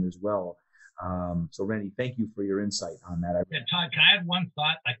this time as well. So, Randy, thank you for your insight on that. Yeah, Todd, can I add one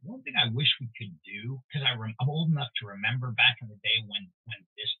thought? Like, one thing I wish we could do, because I'm old enough to remember back in the day when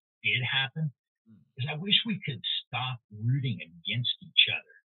this did happen, is I wish we could stop rooting against each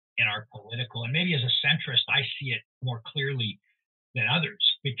other in our political, and maybe as a centrist, I see it more clearly than others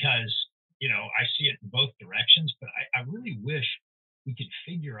because, I see it in both directions, but I really wish we could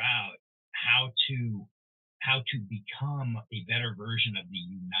figure out how to how to become a better version of the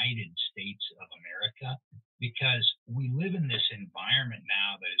United States of America, because we live in this environment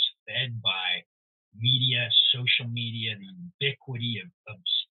now that is fed by media, social media, the ubiquity of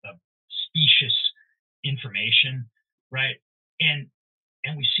specious information, right? And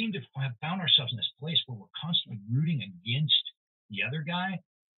and we seem to have found ourselves in this place where we're constantly rooting against the other guy.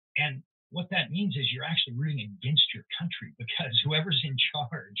 And what that means is you're actually rooting against your country, because whoever's in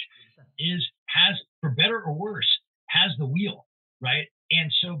charge has, for better or worse, has the wheel, right?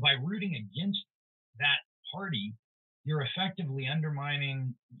 And so by rooting against that party, you're effectively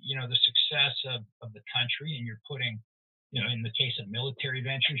undermining, the success of the country, and you're putting, in the case of military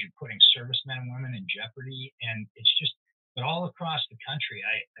ventures, you're putting servicemen and women in jeopardy. And it's just, but all across the country,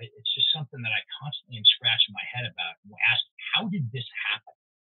 it's just something that I constantly am scratching my head about. Ask, how did this happen?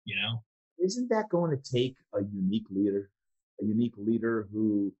 You know? Isn't that going to take a unique leader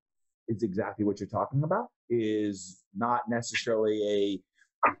who is exactly what you're talking about, is not necessarily a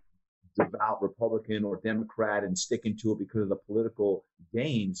devout Republican or Democrat and sticking to it because of the political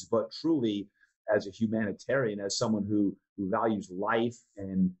gains, but truly as a humanitarian, as someone who values life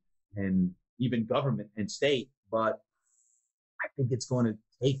and even government and state. But I think it's going to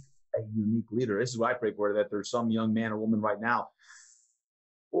take a unique leader. This is what I pray for, that there's some young man or woman right now,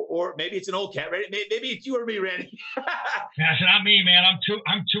 or maybe it's an old cat, right? Maybe it's you or me, Randy. That's not me, man.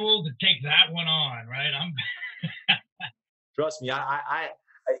 I'm too old to take that one on, right? Trust me, I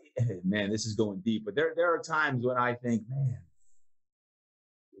man, this is going deep. But there are times when I think, man,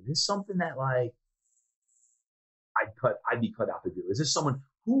 is this something that like I'd be cut out to do? Is this someone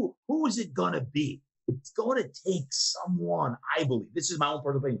who is it gonna be? It's going to take someone, I believe, this is my own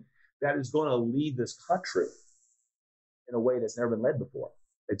personal opinion, that is going to lead this country in a way that's never been led before.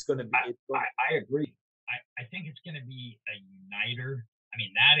 It's going to be. I agree. I think it's going to be a uniter. I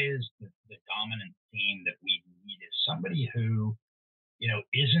mean, that is the dominant theme that we need, is somebody who,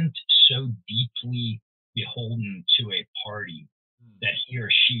 isn't so deeply beholden to a party that he or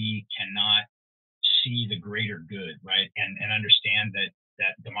she cannot see the greater good, right? And understand that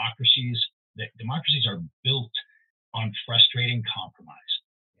democracies are built on frustrating compromise.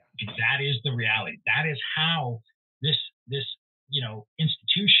 Yeah. That is the reality. That is how this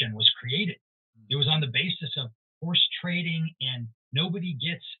institution was created. It was on the basis of horse trading, and nobody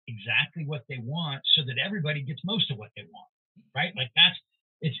gets exactly what they want so that everybody gets most of what they want, right? Like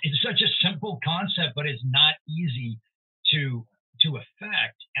it's such a simple concept, but it's not easy to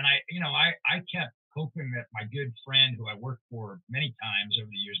affect. And I kept hoping that my good friend, who I worked for many times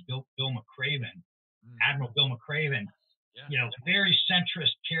over the years, Bill McCraven, Admiral Bill McCraven, very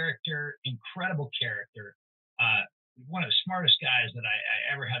centrist character, incredible character, one of the smartest guys that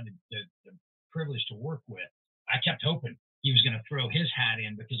I ever had the privilege to work with. I kept hoping he was going to throw his hat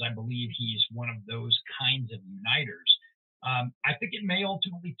in, because I believe he's one of those kinds of uniters. I think it may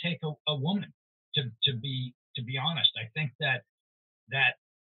ultimately take a woman to be honest. I think that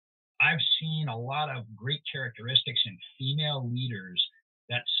I've seen a lot of great characteristics in female leaders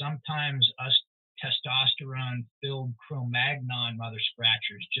that sometimes us testosterone-filled Cro-Magnon mother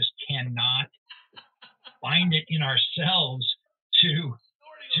scratchers just cannot find it in ourselves to.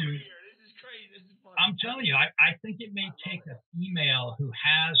 I'm telling you, I think it may take a female who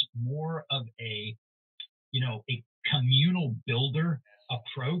has more of a communal builder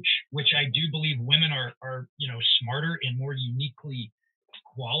approach, which I do believe women are smarter and more uniquely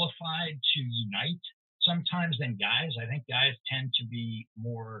qualified to unite sometimes than guys. I think guys tend to be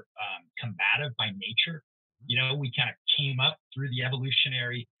more combative by nature. We kind of came up through the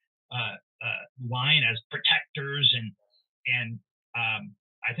evolutionary line as protectors, and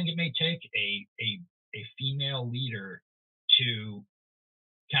I think it may take a female leader to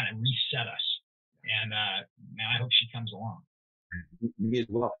kind of reset us. And man, I hope she comes along. Me as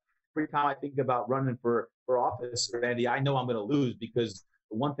well. Every time I think about running for office, Randy, I know I'm going to lose, because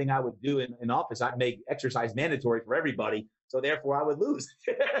the one thing I would do in office, I'd make exercise mandatory for everybody. So therefore I would lose,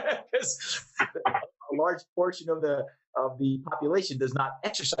 because a large portion of the population does not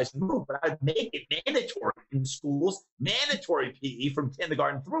exercise and move. But I'd make it mandatory in schools, mandatory PE from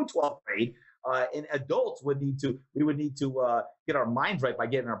kindergarten through 12th grade. And adults would need to get our minds right by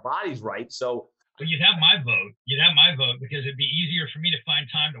getting our bodies right. So. But you'd have my vote. Because it'd be easier for me to find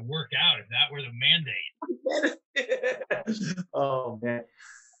time to work out if that were the mandate. Oh, man.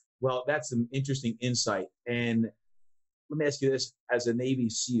 Well, that's some interesting insight. And let me ask you this, as a Navy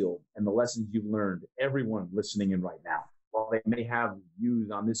SEAL and the lessons you've learned, everyone listening in right now, while they may have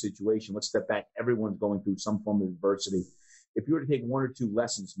views on this situation, let's step back. Everyone's going through some form of adversity. If you were to take one or two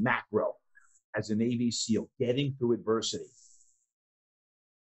lessons, macro, as a Navy SEAL, getting through adversity,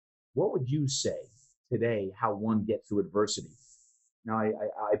 what would you say today how one gets through adversity. Now,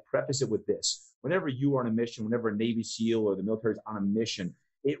 I preface it with this. Whenever you are on a mission, whenever a Navy SEAL or the military is on a mission,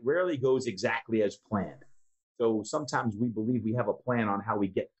 it rarely goes exactly as planned. So sometimes we believe we have a plan on how we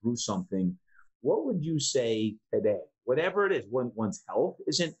get through something. What would you say today? Whatever it is, when one's health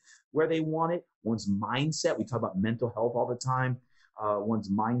isn't where they want it, one's mindset, we talk about mental health all the time. One's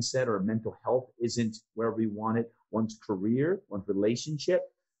mindset or mental health isn't where we want it, one's career, one's relationship.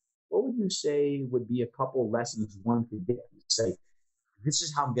 What would you say would be a couple lessons one could get to say, this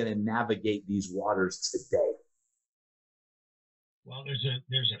is how I'm going to navigate these waters today? Well, there's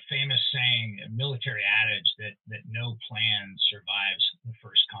a famous saying, a military adage that no plan survives the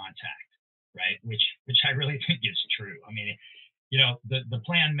first contact, right? Which I really think is true. I mean, the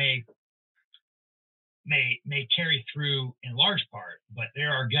plan may carry through in large part, but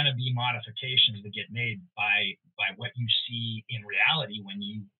there are going to be modifications that get made by what you see in reality when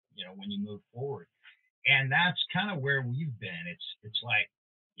you move forward. And that's kind of where we've been. It's like,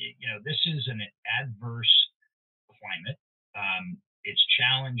 this is an adverse climate. It's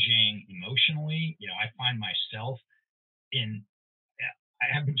challenging emotionally. I find myself I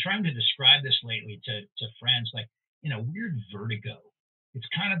have been trying to describe this lately to friends, like, weird vertigo. It's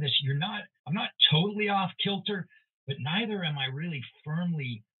kind of this, I'm not totally off kilter, but neither am I really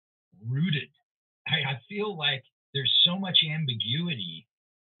firmly rooted. I feel like there's so much ambiguity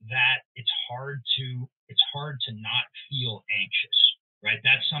that it's hard to not feel anxious, right?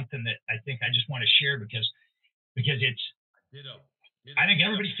 That's something that I think I just want to share because it's, I think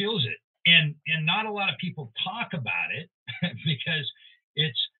everybody feels it, and not a lot of people talk about it because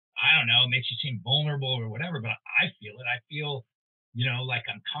it's, I don't know, it makes you seem vulnerable or whatever, but I feel it. I feel, like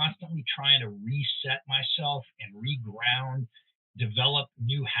I'm constantly trying to reset myself and reground, develop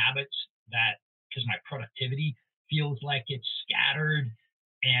new habits because my productivity feels like it's scattered.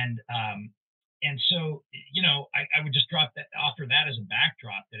 And so, I would just offer that as a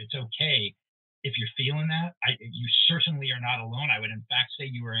backdrop, that it's okay if you're feeling that. You certainly are not alone. I would, in fact, say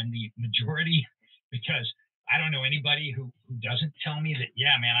you are in the majority, because I don't know anybody who doesn't tell me that,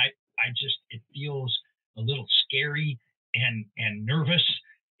 yeah, man, it feels a little scary and nervous,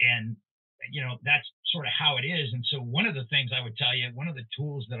 and that's sort of how it is. And so one of the things I would tell you, one of the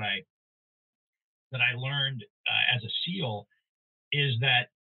tools that I learned as a SEAL is that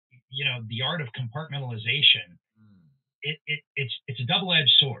the art of compartmentalization. It's a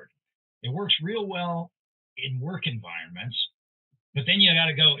double-edged sword. It works real well in work environments, but then you got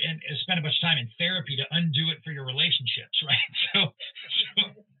to go and spend a bunch of time in therapy to undo it for your relationships, right? So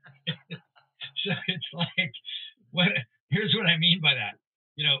it's like, here's what I mean by that.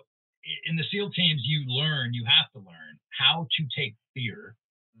 In the SEAL teams, you have to learn how to take fear,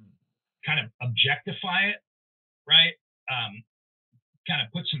 kind of objectify it, right? Kind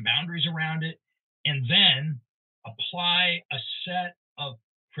of put some boundaries around it, and then apply a set of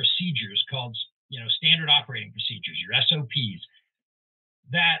procedures called, standard operating procedures, your SOPs,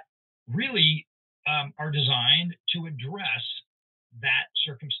 that really are designed to address that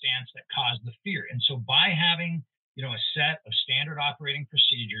circumstance that caused the fear. And so by having, a set of standard operating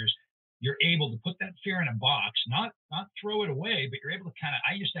procedures, you're able to put that fear in a box, not throw it away, but you're able to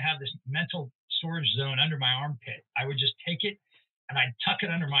I used to have this mental storage zone under my armpit. I would just take it and I'd tuck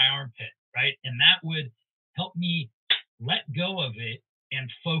it under my armpit, right? And that would help me let go of it and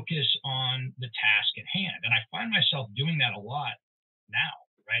focus on the task at hand. And I find myself doing that a lot now,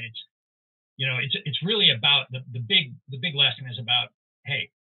 right? It's really about the big lesson is about, hey,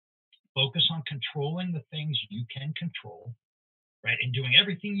 focus on controlling the things you can control, right? And doing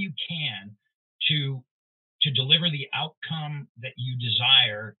everything you can to deliver the outcome that you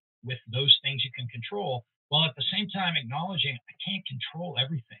desire with those things you can control, while at the same time acknowledging I can't control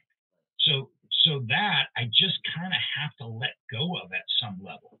everything. So that I just kind of have to let go of at some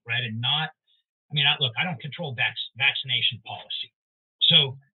level, right? And look, I don't control vaccination policy.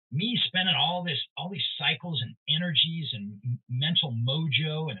 So me spending all these cycles and energies and mental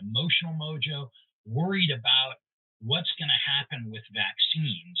mojo and emotional mojo worried about what's going to happen with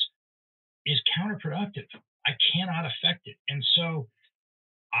vaccines is counterproductive. I cannot affect it. And so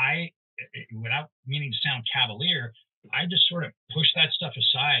without meaning to sound cavalier, I just sort of push that stuff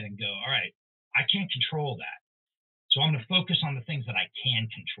aside and go, all right, I can't control that. So I'm going to focus on the things that I can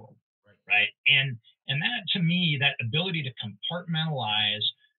control. Right. And that, to me, that ability to compartmentalize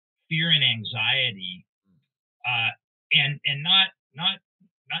fear and anxiety, and not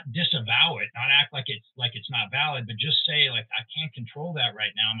disavow it, not act like it's not valid, but just say, like, I can't control that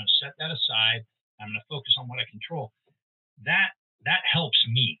right now. I'm going to set that aside. I'm going to focus on what I control. That helps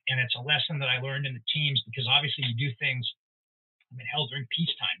me. And it's a lesson that I learned in the teams, because obviously you do things I mean, hell, during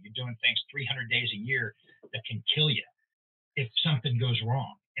peacetime, you're doing things 300 days a year that can kill you if something goes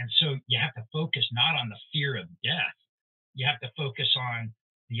wrong. And so you have to focus not on the fear of death. You have to focus on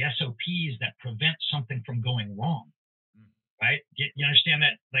the SOPs that prevent something from going wrong, right? You understand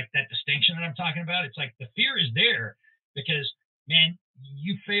that, like that distinction that I'm talking about? It's like the fear is there because, man,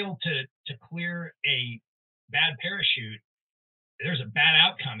 you fail to clear a bad parachute, there's a bad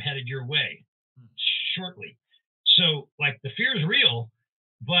outcome headed your way shortly. So like the fear is real,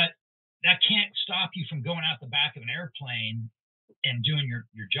 but that can't stop you from going out the back of an airplane and doing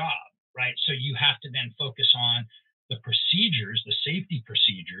your job, right? So you have to then focus on the procedures, the safety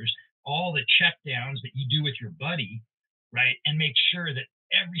procedures, all the check downs that you do with your buddy, right? And make sure that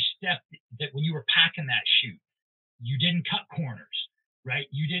every step that when you were packing that chute, you didn't cut corners, right?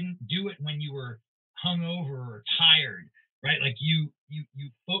 You didn't do it when you were hungover or tired, right? Like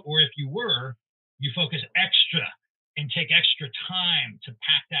or if you were, you focus extra and take extra time to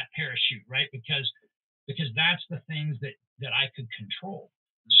pack that parachute, right? Because that's the things that I could control.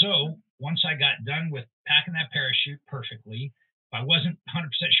 So once I got done with packing that parachute perfectly, if I wasn't 100%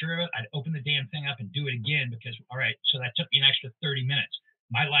 sure of it, I'd open the damn thing up and do it again because, all right, so that took me an extra 30 minutes.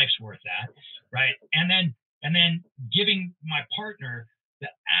 My life's worth that, right? And then giving my partner the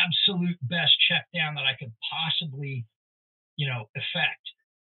absolute best check down that I could possibly, effect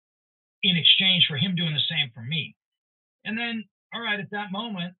in exchange for him doing the same for me. And then, all right, at that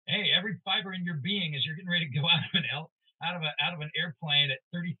moment, hey, every fiber in your being as you're getting ready to go out of an airplane at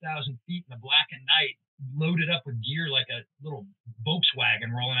 30,000 feet in the black and night, loaded up with gear like a little Volkswagen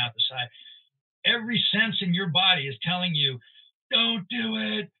rolling out the side. Every sense in your body is telling you, don't do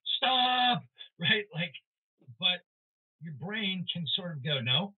it, stop, right? Like, but your brain can sort of go,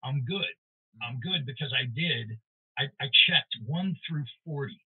 no, I'm good. I'm good because I checked 1 through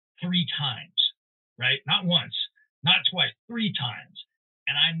 40 3 times, right? Not once, not twice, 3 times.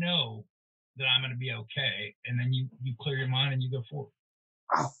 And I know that I'm going to be okay. And then you clear your mind and you go forward.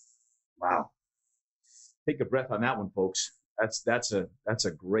 Wow. Take a breath on that one, folks. That's a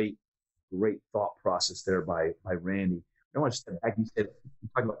great thought process there by Randy. I want to step back. You said you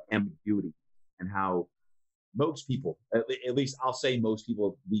talk about ambiguity and how most people, at least I'll say most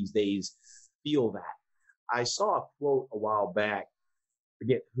people these days, feel that. I saw a quote a while back,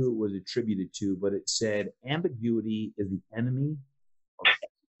 forget who it was attributed to, but it said, ambiguity is the enemy of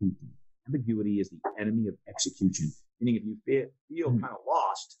execution. Ambiguity is the enemy of execution. Meaning if you feel kind of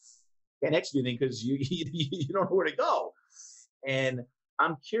lost, can't execute anything because you don't know where to go. And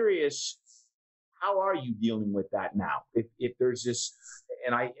I'm curious, how are you dealing with that now? If there's this,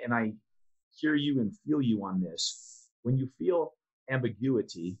 and I hear you and feel you on this, when you feel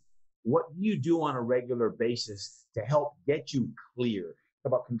ambiguity, what do you do on a regular basis to help get you clear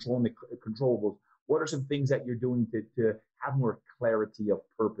about controlling the controllables? What are some things that you're doing to have more clarity of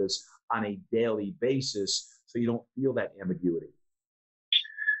purpose on a daily basis so you don't feel that ambiguity?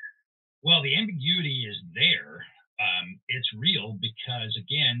 Well, the ambiguity is there. It's real because,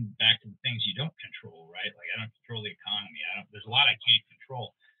 again, back to the things you don't control, right? Like I don't control the economy. There's a lot I can't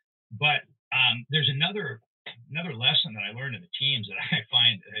control. But there's another lesson that I learned in the teams that I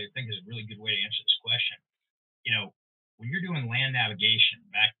think is a really good way to answer this question. When you're doing land navigation,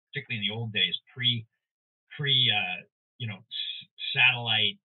 back particularly in the old days, pre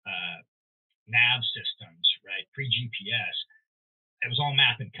satellite nav systems, right? Pre GPS, it was all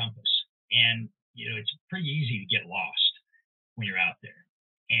map and compass, and it's pretty easy to get lost when you're out there,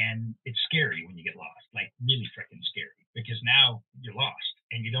 and it's scary when you get lost, like really freaking scary, because now you're lost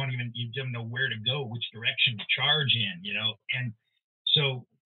and you don't know where to go, which direction to charge in, and so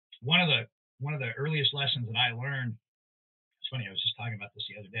one of the earliest lessons that I learned, it's funny, I was just talking about this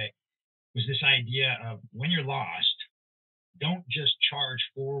the other day, was this idea of when you're lost, don't just charge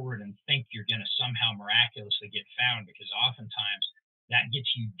forward and think you're going to somehow miraculously get found, because oftentimes that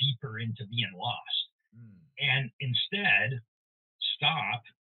gets you deeper into being lost. And instead, stop,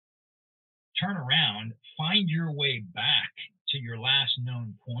 turn around, find your way back to your last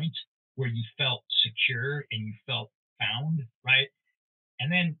known point where you felt secure and you felt found, right?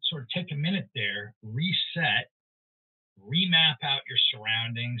 And then sort of take a minute there, reset, remap out your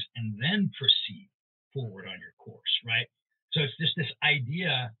surroundings, and then proceed forward on your course, right? So it's just this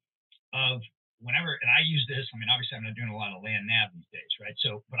idea of whenever, and I use this, obviously I'm not doing a lot of land nav these days, right?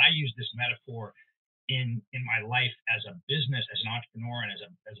 So, but I use this metaphor in my life as a business, as an entrepreneur, and as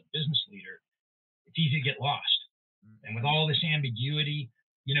a business leader. It's easy to get lost. And with all this ambiguity,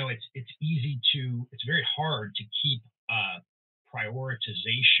 it's very hard to keep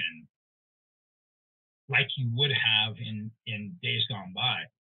prioritization like you would have in days gone by.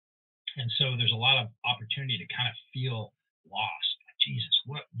 And so there's a lot of opportunity to kind of feel lost. Jesus,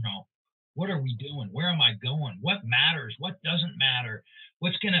 what are we doing? Where am I going? What matters? What doesn't matter?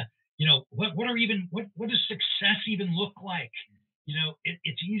 What's gonna, what does success even look like?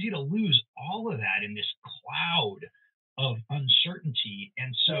 It's easy to lose all of that in this cloud of uncertainty.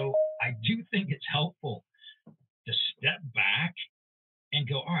 And so I do think it's helpful to step back and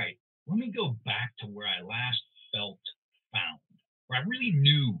go, all right, let me go back to where I last felt found, where I really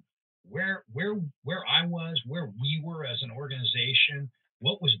knew where I was, where we were as an organization,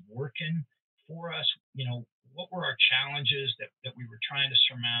 what was working for us, what were our challenges that we were trying to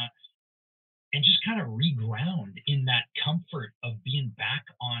surmount, and just kind of reground in that comfort of being back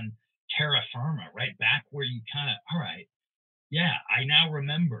on terra firma, right? Back where you kind of, all right, yeah, I now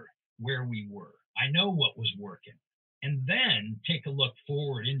remember where we were. I know what was working. And then take a look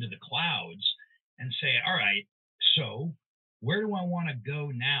forward into the clouds and say, all right, so where do I want to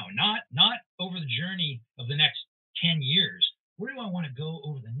go now? Not over the journey of the next 10 years. Where do I want to go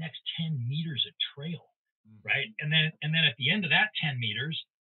over the next 10 meters of trail? Right. And then at the end of that 10 meters,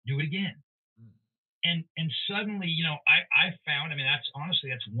 do it again. And suddenly, I found,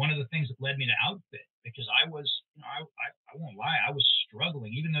 that's one of the things that led me to Outfit, because I was, I won't lie, I was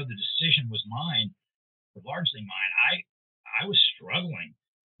struggling, even though the decision was mine, but largely mine. I was struggling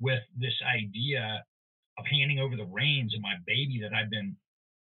with this idea of handing over the reins of my baby that I've been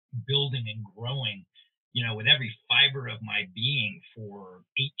building and growing, with every fiber of my being for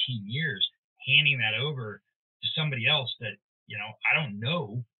 18 years, handing that over to somebody else that, I don't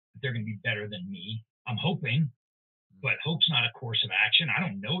know if they're going to be better than me. I'm hoping, but hope's not a course of action. I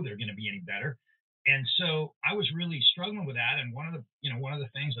don't know they're going to be any better. And so I was really struggling with that. And one of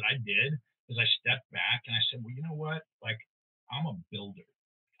the things that I did is I stepped back and I said, well, you know what? Like, I'm a builder.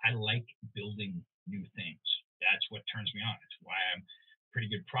 I like building new things. That's what turns me on. It's why I'm a pretty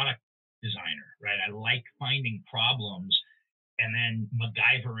good product designer, right? I like finding problems and then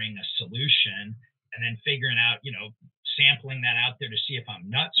MacGyvering a solution and then figuring out, sampling that out there to see if I'm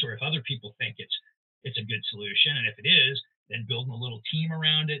nuts or if other people think it's a good solution. And if it is, then building a little team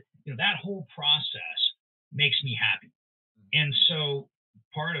around it. That whole process makes me happy. And so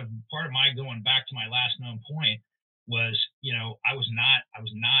part of my going back to my last known point was, I was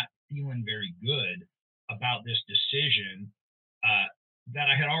not feeling very good about this decision that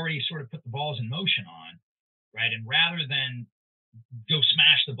I had already sort of put the balls in motion on, right? And rather than go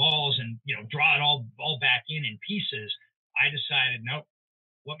smash the balls and draw it all back in pieces, I decided, nope,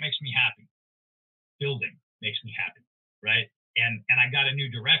 what makes me happy? Building makes me happy, right? And I got a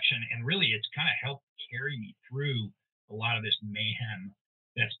new direction, and really it's kind of helped carry me through a lot of this mayhem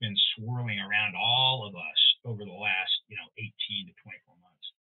that's been swirling around all of us over the last 18 to 24 months.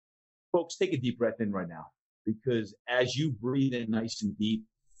 Folks, take a deep breath in right now, because as you breathe in nice and deep,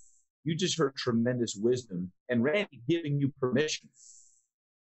 you just heard tremendous wisdom and Randy giving you permission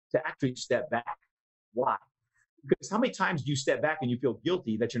to actually step back. Why? Because how many times do you step back and you feel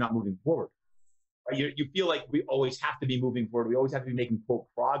guilty that you're not moving forward? Right? You feel like we always have to be moving forward. We always have to be making, quote,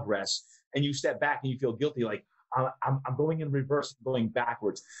 progress. And you step back and you feel guilty, like I'm going in reverse, going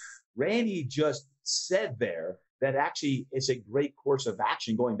backwards. Randy just said there that actually it's a great course of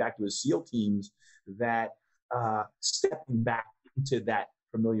action, going back to his SEAL teams, that stepping back into that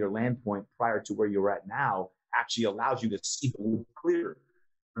familiar land point prior to where you're at now actually allows you to see the world clearer.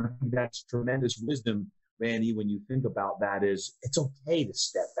 I think that's tremendous wisdom, Randy, when you think about that. Is it's okay to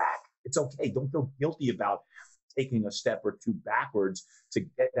step back. It's okay. Don't feel guilty about taking a step or two backwards to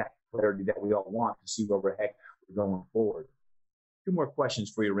get that clarity that we all want to see where the heck we're going forward. Two more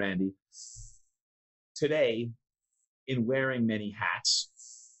questions for you, Randy. Today, in wearing many hats,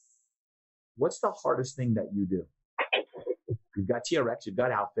 what's the hardest thing that you do? You've got TRX, you've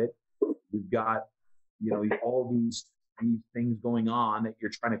got Outfit, you've got, all these things going on that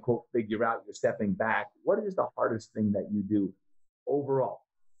you're trying to, quote, figure out. You're stepping back. What is the hardest thing that you do overall?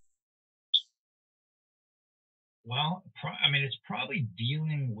 Well, it's probably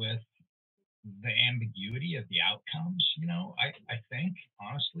dealing with the ambiguity of the outcomes. I think,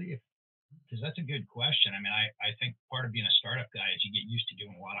 honestly, because that's a good question. I think part of being a startup guy is you get used to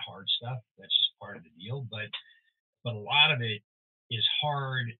doing a lot of hard stuff. That's just part of the deal. But a lot of it is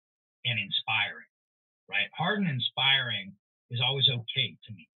hard and inspiring, right? Hard and inspiring is always okay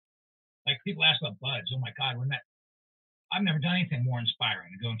to me. Like, people ask about buds. Oh my God, I've never done anything more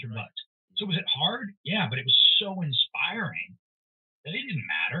inspiring than going through buds. So was it hard? Yeah, but it was so inspiring that it didn't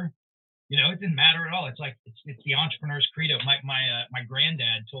matter. It didn't matter at all. It's like it's the entrepreneur's credo. My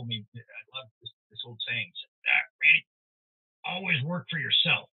granddad told me, I love this old saying. He said, Randy, always work for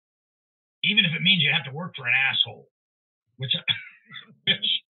yourself, even if it means you have to work for an asshole. Which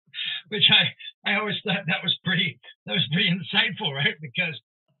which I always thought that was pretty insightful, right? Because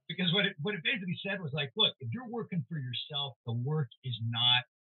what it basically said was like, look, if you're working for yourself, the work is not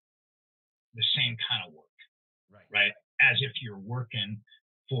the same kind of work, Right. right? As if you're working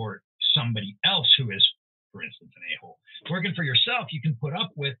for somebody else who is, for instance, an a-hole. Working for yourself, you can put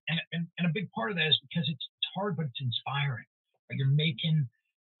up with, and a big part of that is because it's hard, but it's inspiring. Like you're making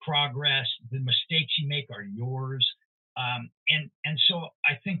progress. The mistakes you make are yours. And so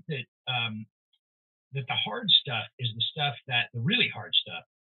I think that that the hard stuff is the stuff that the really hard stuff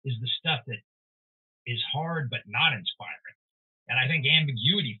is the stuff that is hard but not inspiring. And I think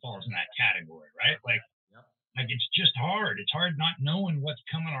ambiguity falls in that category, right? Yep. Like it's just hard. It's hard not knowing what's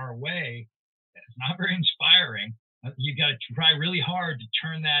coming our way. It's not very inspiring. You got to try really hard to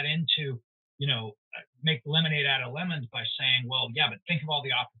turn that into, make lemonade out of lemons by saying, well, yeah, but think of all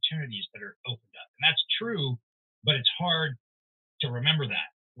the opportunities that are opened up. And that's true, but it's hard to remember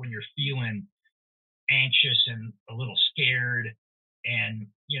that when you're feeling anxious and a little scared and,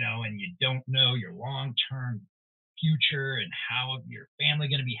 and you don't know your long-term future and how your family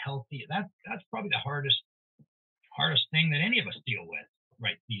going to be healthy. That's probably the hardest thing that any of us deal with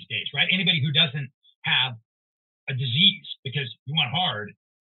right these days, right? Anybody who doesn't have a disease, because you want hard,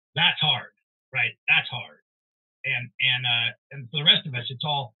 that's hard, right? That's hard. And for the rest of us, it's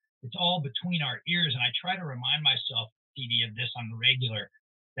all between our ears. And I try to remind myself, DD, of this on the regular,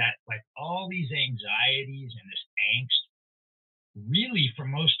 that like all these anxieties and this angst, really for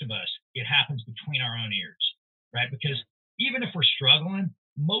most of us, it happens between our own ears, right? Because even if we're struggling,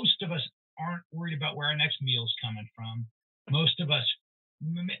 most of us aren't worried about where our next meal's coming from. Most of us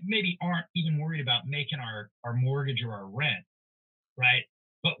maybe aren't even worried about making our mortgage or our rent, right?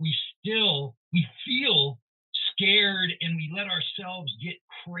 But we feel scared and we let ourselves get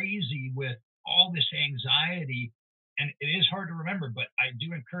crazy with all this anxiety. And it is hard to remember, but I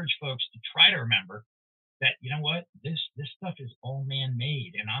do encourage folks to try to remember that, you know what, this stuff is all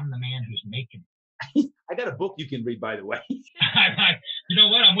man-made and I'm the man who's making it. I got a book you can read, by the way. You know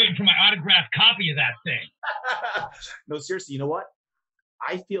what? I'm waiting for my autographed copy of that thing. No, seriously, you know what?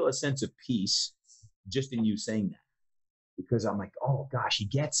 I feel a sense of peace just in you saying that, because I'm like, oh gosh, he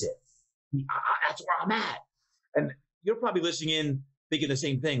gets it. That's where I'm at. And you're probably listening in thinking the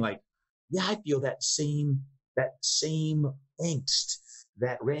same thing. Like, yeah, I feel that same angst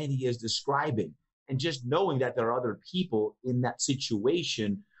that Randy is describing. And just knowing that there are other people in that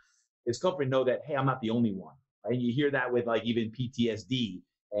situation is comforting to know that, hey, I'm not the only one. Right? And you hear that with like even PTSD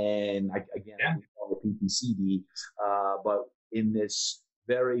and I call it PTCD, but in this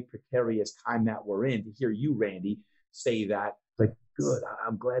very precarious time that we're in, to hear you, Randy, say that, like, good.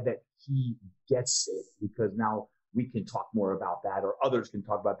 I'm glad that he gets it, because now we can talk more about that, or others can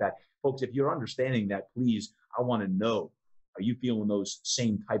talk about that. Folks, if you're understanding that, please, I want to know, are you feeling those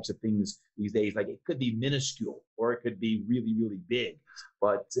same types of things these days? Like, it could be minuscule or it could be really, really big,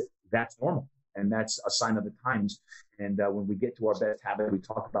 but that's normal. And that's a sign of the times. And when we get to our best habit, we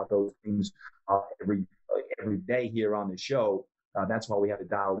talk about those things every day here on the show. That's why we have to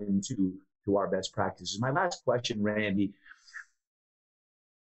dial into our best practices. My last question, Randy,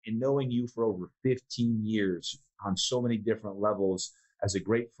 in knowing you for over 15 years on so many different levels, as a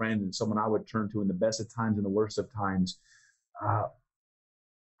great friend and someone I would turn to in the best of times and the worst of times,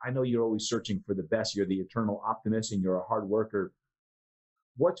 I know you're always searching for the best. You're the eternal optimist and you're a hard worker.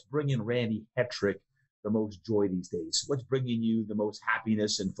 What's bringing Randy Hetrick the most joy these days? What's bringing you the most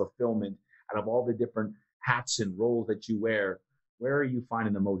happiness and fulfillment out of all the different hats and roles that you wear? Where are you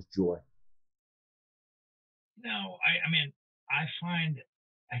finding the most joy? No,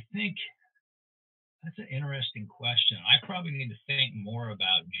 I think that's an interesting question. I probably need to think more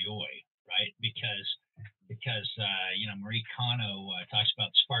about joy, right? Because Marie Kondo talks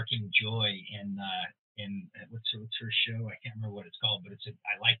about sparking joy in what's her show? I can't remember what it's called, but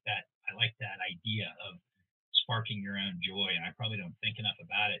I like that idea of sparking your own joy, and I probably don't think enough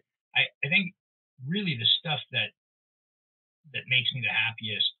about it. I think really the stuff that makes me the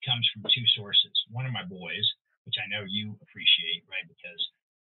happiest comes from two sources. One are my boys, which I know you appreciate, right? Because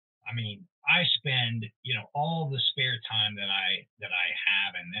I spend, all the spare time that I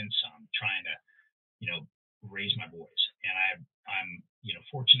have and then some trying to, raise my boys. And I'm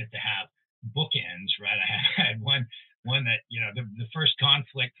fortunate to have bookends, right? I had one that, the first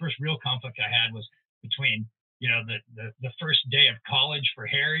real conflict I had was between, the first day of college for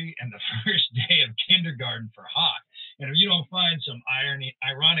Harry and the first day of kindergarten for Hawk. And if you don't find some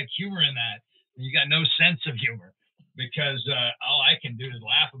ironic humor in that, you got no sense of humor, because all I can do is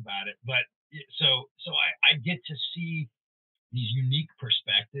laugh about it. But so I get to see these unique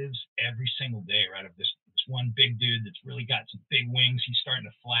perspectives every single day, right? Of this one big dude that's really got some big wings. He's starting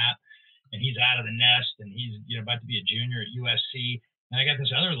to flap. he's about to be a junior at USC, and I got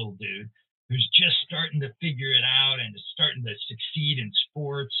this other little dude who's just starting to figure it out and is starting to succeed in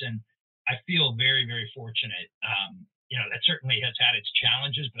sports. And I feel very, very fortunate. That certainly has had its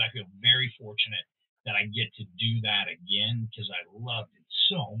challenges, but I feel very fortunate that I get to do that again because I loved it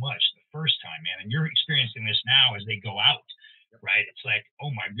so much the first time, man. And you're experiencing this now as they go out, right? It's like, oh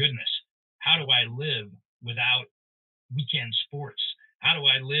my goodness, how do I live without weekend sports? How do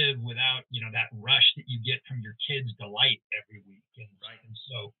I live without, that rush that you get from your kids' delight every week? And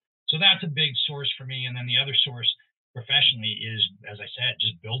so that's a big source for me. And then the other source professionally is, as I said,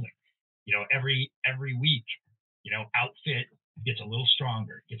 just building. Every week, outfit gets a little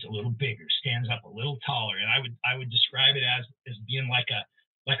stronger, gets a little bigger, stands up a little taller. And I would describe it as being like a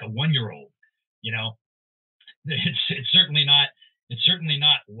 1-year-old. It's certainly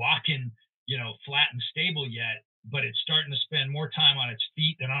not walking, flat and stable yet, but it's starting to spend more time on its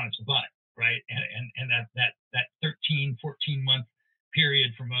feet than on its butt, right? And that 13, 14-month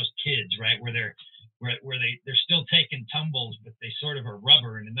period for most kids, right, where they're still taking tumbles, but they sort of are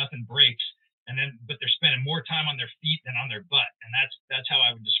rubber and nothing breaks. But they're spending more time on their feet than on their butt. And that's how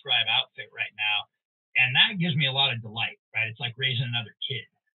I would describe outfit right now. And that gives me a lot of delight, right? It's like raising another kid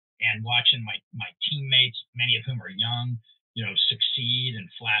and watching my teammates, many of whom are young, succeed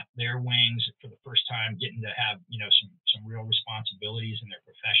and flap their wings for the first time, getting to have, some real responsibilities in their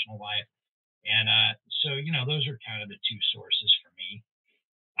professional life. And so, those are kind of the two sources for me.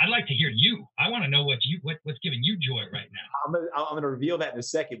 I'd like to hear you. I want to know what's giving you joy right now. I'm going to reveal that in a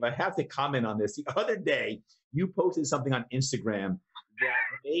second, but I have to comment on this. The other day, you posted something on Instagram that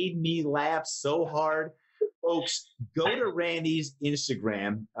made me laugh so hard. Folks, go to Randy's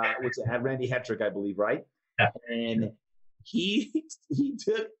Instagram, which had Randy Hetrick, I believe, right? Yeah. And he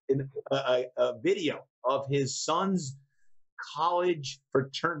took a video of his son's college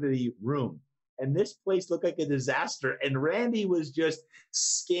fraternity room. And this place looked like a disaster. And Randy was just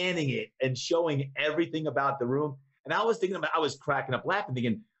scanning it and showing everything about the room. And I was cracking up laughing,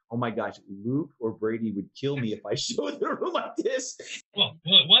 thinking, oh my gosh, Luke or Brady would kill me if I showed the room like this. Well,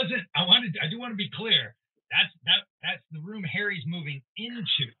 it wasn't. I do want to be clear. That's the room Harry's moving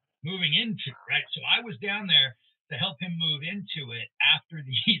into, right? So I was down there to help him move into it after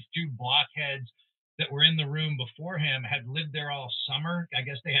these two blockheads that were in the room before him had lived there all summer. I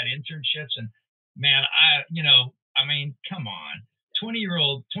guess they had internships, and man, come on.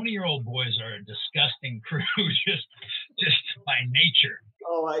 20-year-old boys are a disgusting crew just by nature.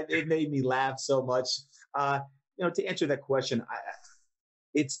 Oh, it made me laugh so much. To answer that question,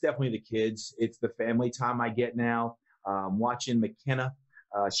 it's definitely the kids. It's the family time I get now. Watching McKenna,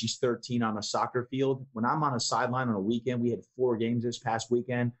 she's 13 on a soccer field. When I'm on a sideline on a weekend, we had 4 games this past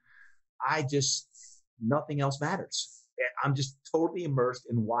weekend. Nothing else matters. I'm just totally immersed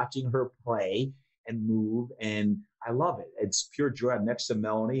in watching her play and move, and I love it. It's pure joy. I'm next to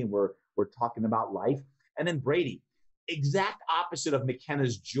Melanie, and we're talking about life. And then Brady, exact opposite of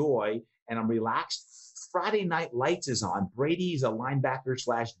McKenna's joy, and I'm relaxed. Friday Night Lights is on. Brady's a linebacker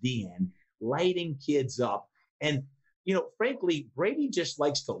 / DN, lighting kids up. And, frankly, Brady just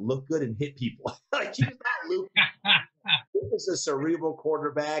likes to look good and hit people. Like, he's not Luke. He's a cerebral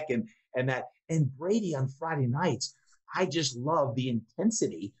quarterback, and Brady on Friday nights, I just love the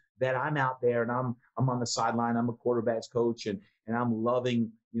intensity that I'm out there and I'm on the sideline. I'm a quarterback's coach, and I'm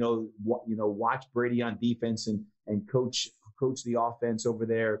loving, watch Brady on defense and coach the offense over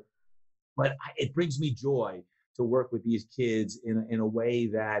there. But it brings me joy to work with these kids in a way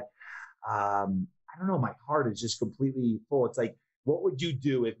that, I don't know, my heart is just completely full. It's like, what would you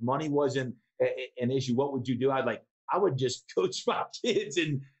do if money wasn't an issue? What would you do? I would just coach my kids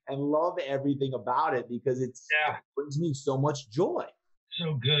and love everything about it because it brings me so much joy.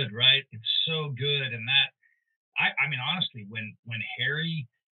 So good, right? It's so good. And that, I mean, honestly, when Harry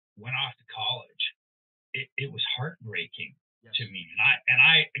went off to college, it was heartbreaking to me. And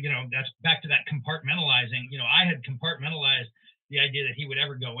I, that's back to that compartmentalizing. I had compartmentalized the idea that he would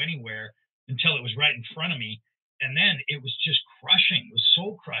ever go anywhere until it was right in front of me. And then it was just crushing. It was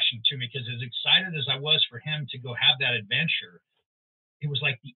soul crushing to me because as excited as I was for him to go have that adventure, it was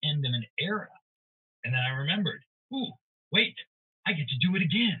like the end of an era. And then I remembered, wait, I get to do it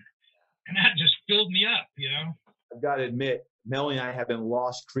again. And that just filled me up, I've got to admit, Melanie and I have been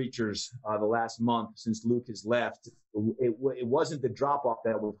lost creatures the last month since Luke has left. It wasn't the drop-off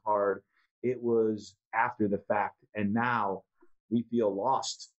that was hard. It was after the fact. And now we feel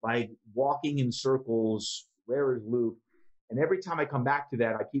lost, like walking in circles. Where is Luke? And every time I come back to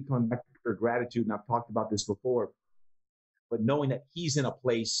that, I keep coming back to gratitude. And I've talked about this before. But knowing that he's in a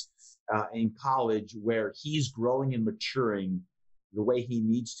place in college where he's growing and maturing the way he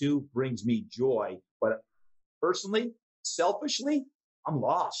needs to brings me joy. But personally, selfishly, I'm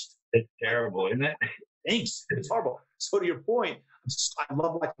lost. It's terrible, isn't it? Thanks. It's horrible. So to your point, I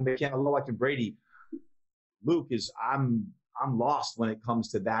love watching McKenna. I love watching Brady. Luke is I'm lost when it comes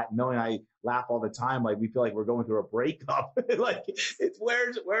to that. Knowing I laugh all the time, like we feel like we're going through a breakup. Like it's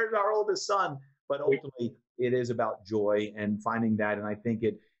where's our oldest son? But ultimately, it is about joy and finding that. And I think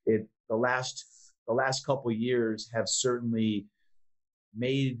the last couple of years have certainly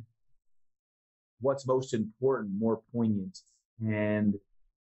made what's most important more poignant. And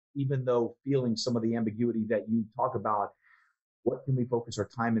even though feeling some of the ambiguity that you talk about, what can we focus our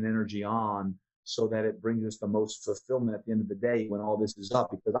time and energy on so that it brings us the most fulfillment at the end of the day when all this is up?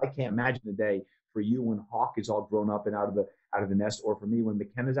 Because I can't imagine the day for you when Hawk is all grown up and out of the nest, or for me when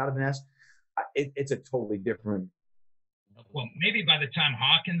McKenna's out of the nest. It's a totally different. Well, maybe by the time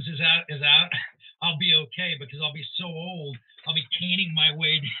Hawkins is out, I'll be okay because I'll be so old. I'll be caning my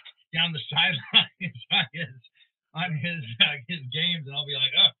way down the sidelines on his games, and I'll be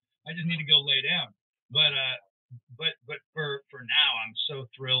like, oh, I just need to go lay down. But for now, I'm so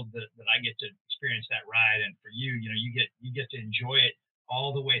thrilled that I get to experience that ride, and for you, you get to enjoy it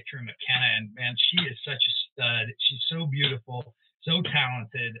all the way through McKenna. And man, she is such a stud. She's so beautiful, so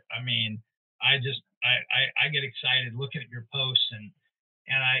talented. I mean, I get excited looking at your posts, and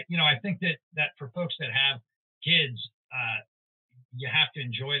I think that for folks that have kids, you have to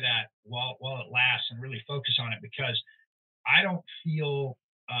enjoy that while it lasts and really focus on it, because I don't feel,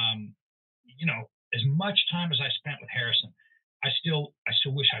 as much time as I spent with Harrison, I still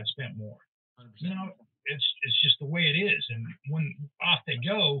wish I'd spent more. 100%. It's just the way it is. And when off they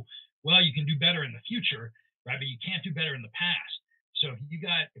go, well, you can do better in the future, right? But you can't do better in the past. So if you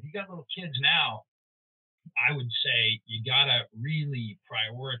got little kids now, I would say you gotta really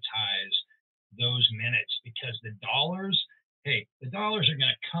prioritize those minutes, because the dollars are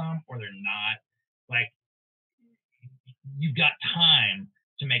gonna come or they're not. Like, you've got time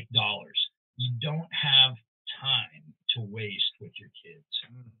to make dollars. You don't have time to waste with your kids.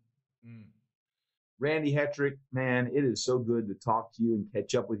 Mm-hmm. Randy Hetrick, man, it is so good to talk to you and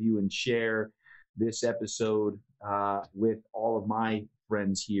catch up with you and share this episode with all of my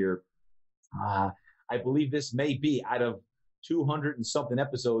friends here. I believe this may be, out of 200 and something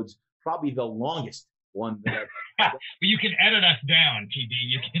episodes, probably the longest one. But you can edit us down, TB.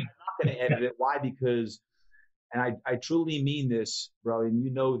 You can. I'm not going to edit it. Why? Because, and I truly mean this, bro, and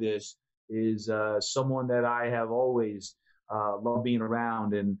you know this, is someone that I have always loved being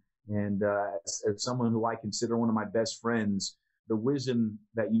around, and as someone who I consider one of my best friends. The wisdom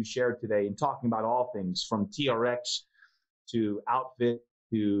that you shared today in talking about all things from TRX to outfit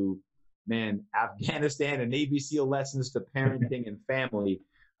to, man, Afghanistan and Navy SEAL lessons to parenting and family.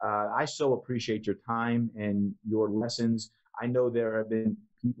 I so appreciate your time and your lessons. I know there have been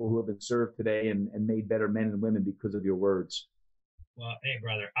people who have been served today and made better men and women because of your words. Well, hey,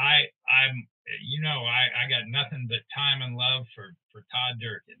 brother, I got nothing but time and love for Todd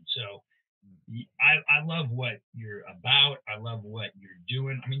Durkin. So I love what you're about. I love what you're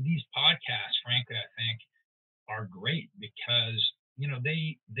doing. I mean, these podcasts, frankly, I think are great because,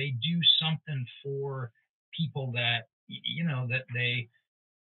 they do something for people that,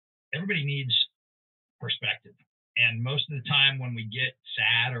 everybody needs perspective. And most of the time when we get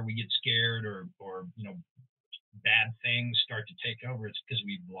sad or we get scared or bad things start to take over, it's because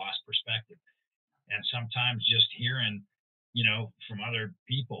we've lost perspective. And sometimes just hearing, from other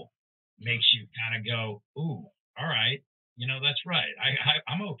people makes you kind of go, ooh, all right, that's right.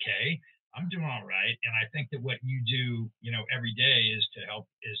 I'm okay. I'm doing all right. And I think that what you do, every day is to help,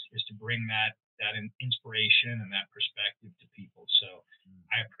 is to bring that inspiration and that perspective to people. So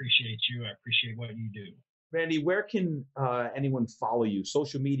I appreciate you. I appreciate what you do. Randy, where can anyone follow you?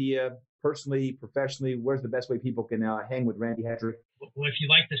 Social media, personally, professionally, where's the best way people can hang with Randy Hetrick? Well, if you'd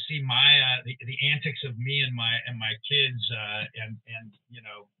like to see my the antics of me and my kids and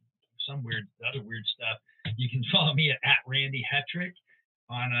some other weird stuff, you can follow me at Randy Hetrick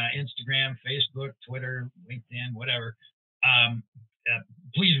on Instagram, Facebook, Twitter, LinkedIn, whatever.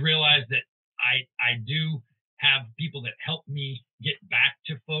 Please realize that I do have people that help me get back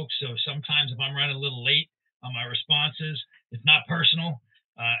to folks. So sometimes if I'm running a little late on my responses, it's not personal.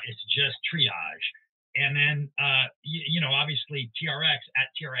 It's just triage. And then, obviously TRX at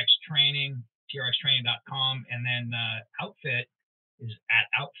TRX Training, TRXtraining.com. And then Outfit is at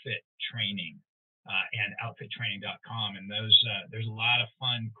Outfit Training and OutfitTraining.com. And there's a lot of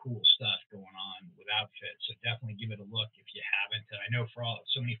fun, cool stuff going on with Outfit. So definitely give it a look if you haven't. And I know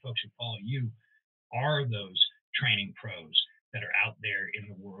so many folks who follow you are those training pros that are out there in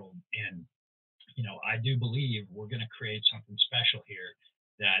the world. And, I do believe we're going to create something special here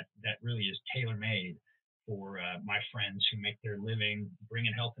that really is tailor-made my friends who make their living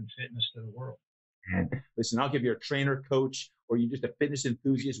bringing health and fitness to the world. Listen, I'll give you a trainer, coach, or you're just a fitness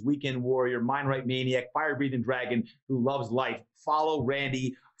enthusiast, weekend warrior, mind right maniac, fire breathing dragon who loves life. Follow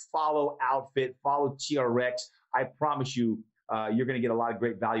Randy, follow Outfit, follow TRX. I promise you, you're going to get a lot of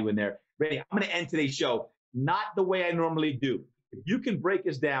great value in there. Randy, I'm going to end today's show not the way I normally do. If you can break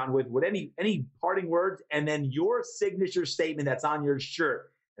us down with any parting words and then your signature statement that's on your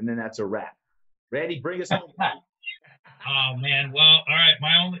shirt, and then that's a wrap. Randy, bring us home. Oh man, well, all right.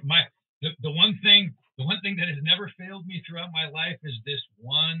 The one thing that has never failed me throughout my life is this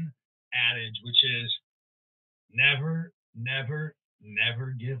one adage, which is never, never,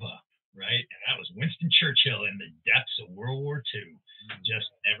 never give up, right? And that was Winston Churchill in the depths of World War II. Just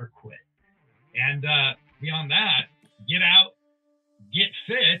never quit. And beyond that, get out, get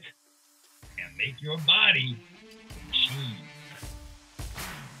fit, and make your body a machine.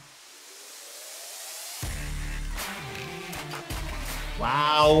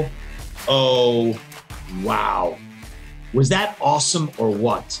 Wow. Oh, wow. Was that awesome or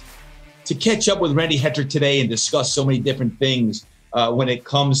what? To catch up with Randy Hetrick today and discuss so many different things when it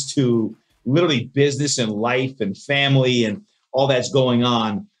comes to literally business and life and family and all that's going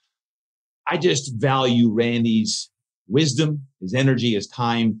on, I just value Randy's wisdom, his energy, his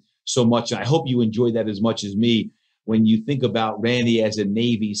time so much. And I hope you enjoyed that as much as me. When you think about Randy as a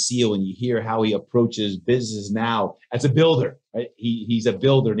Navy SEAL and you hear how he approaches business now as a builder, right? He's a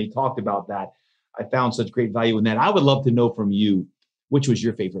builder, and he talked about that. I found such great value in that. I would love to know from you, which was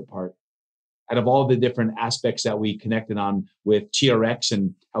your favorite part out of all the different aspects that we connected on with TRX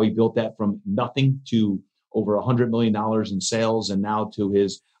and how he built that from nothing to over $100 million in sales and now to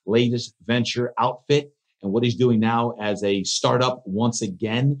his latest venture, Outfit, and what he's doing now as a startup once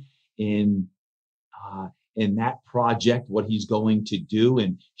again in that project, what he's going to do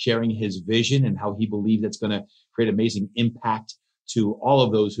and sharing his vision and how he believes that's going to create amazing impact to all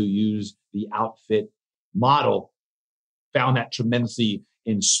of those who use the Outfit model. Found that tremendously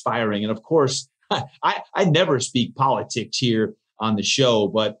inspiring. And of course, I never speak politics here on the show,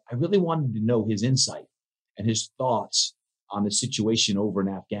 but I really wanted to know his insight and his thoughts on the situation over in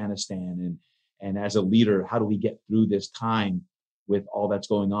Afghanistan. And as a leader, how do we get through this time with all that's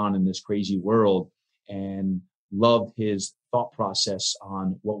going on in this crazy world? And loved his thought process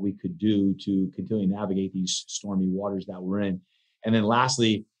on what we could do to continue to navigate these stormy waters that we're in. And then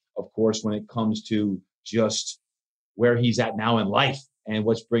lastly, of course, when it comes to just where he's at now in life and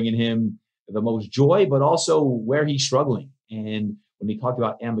what's bringing him the most joy, but also where he's struggling. And when he talked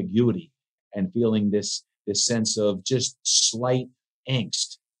about ambiguity and feeling this sense of just slight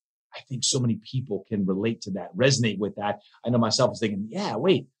angst, I think so many people can relate to that, resonate with that. I know myself was thinking, yeah,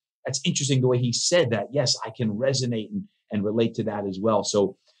 wait, that's interesting the way he said that. Yes, I can resonate and relate to that as well.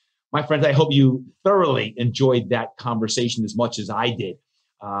 So my friends, I hope you thoroughly enjoyed that conversation as much as I did.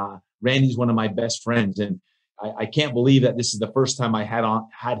 Randy's one of my best friends, and I can't believe that this is the first time I had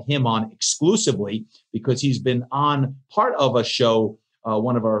him on exclusively, because he's been on part of a show,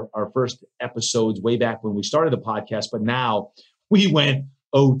 one of our first episodes way back when we started the podcast, but now we went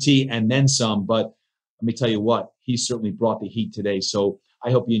OT and then some. But let me tell you what, he certainly brought the heat today. So I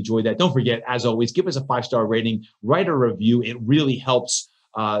hope you enjoyed that. Don't forget, as always, give us a 5-star rating, write a review. It really helps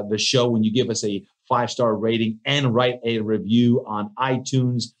the show when you give us a 5-star rating and write a review on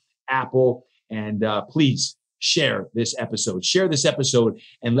iTunes, Apple, and please share this episode. Share this episode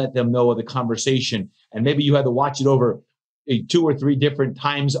and let them know of the conversation. And maybe you had to watch it over 2 or 3 different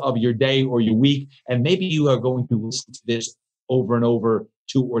times of your day or your week. And maybe you are going to listen to this over and over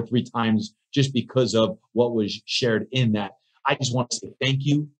 2 or 3 times just because of what was shared in that. I just want to say thank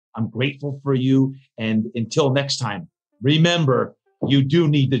you. I'm grateful for you. And until next time, remember, you do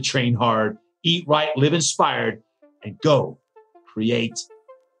need to train hard, eat right, live inspired, and go create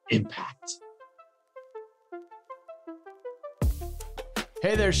impact.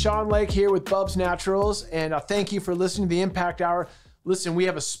 Hey there, Sean Lake here with Bubs Naturals, and thank you for listening to the Impact Hour. Listen, we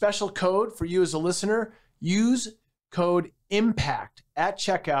have a special code for you as a listener. Use code IMPACT at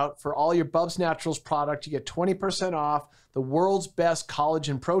checkout for all your Bubs Naturals product. You get 20% off the world's best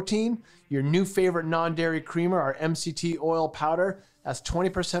collagen protein, your new favorite non-dairy creamer, our MCT oil powder. That's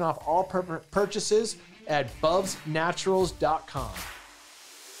 20% off all purchases at bubsnaturals.com.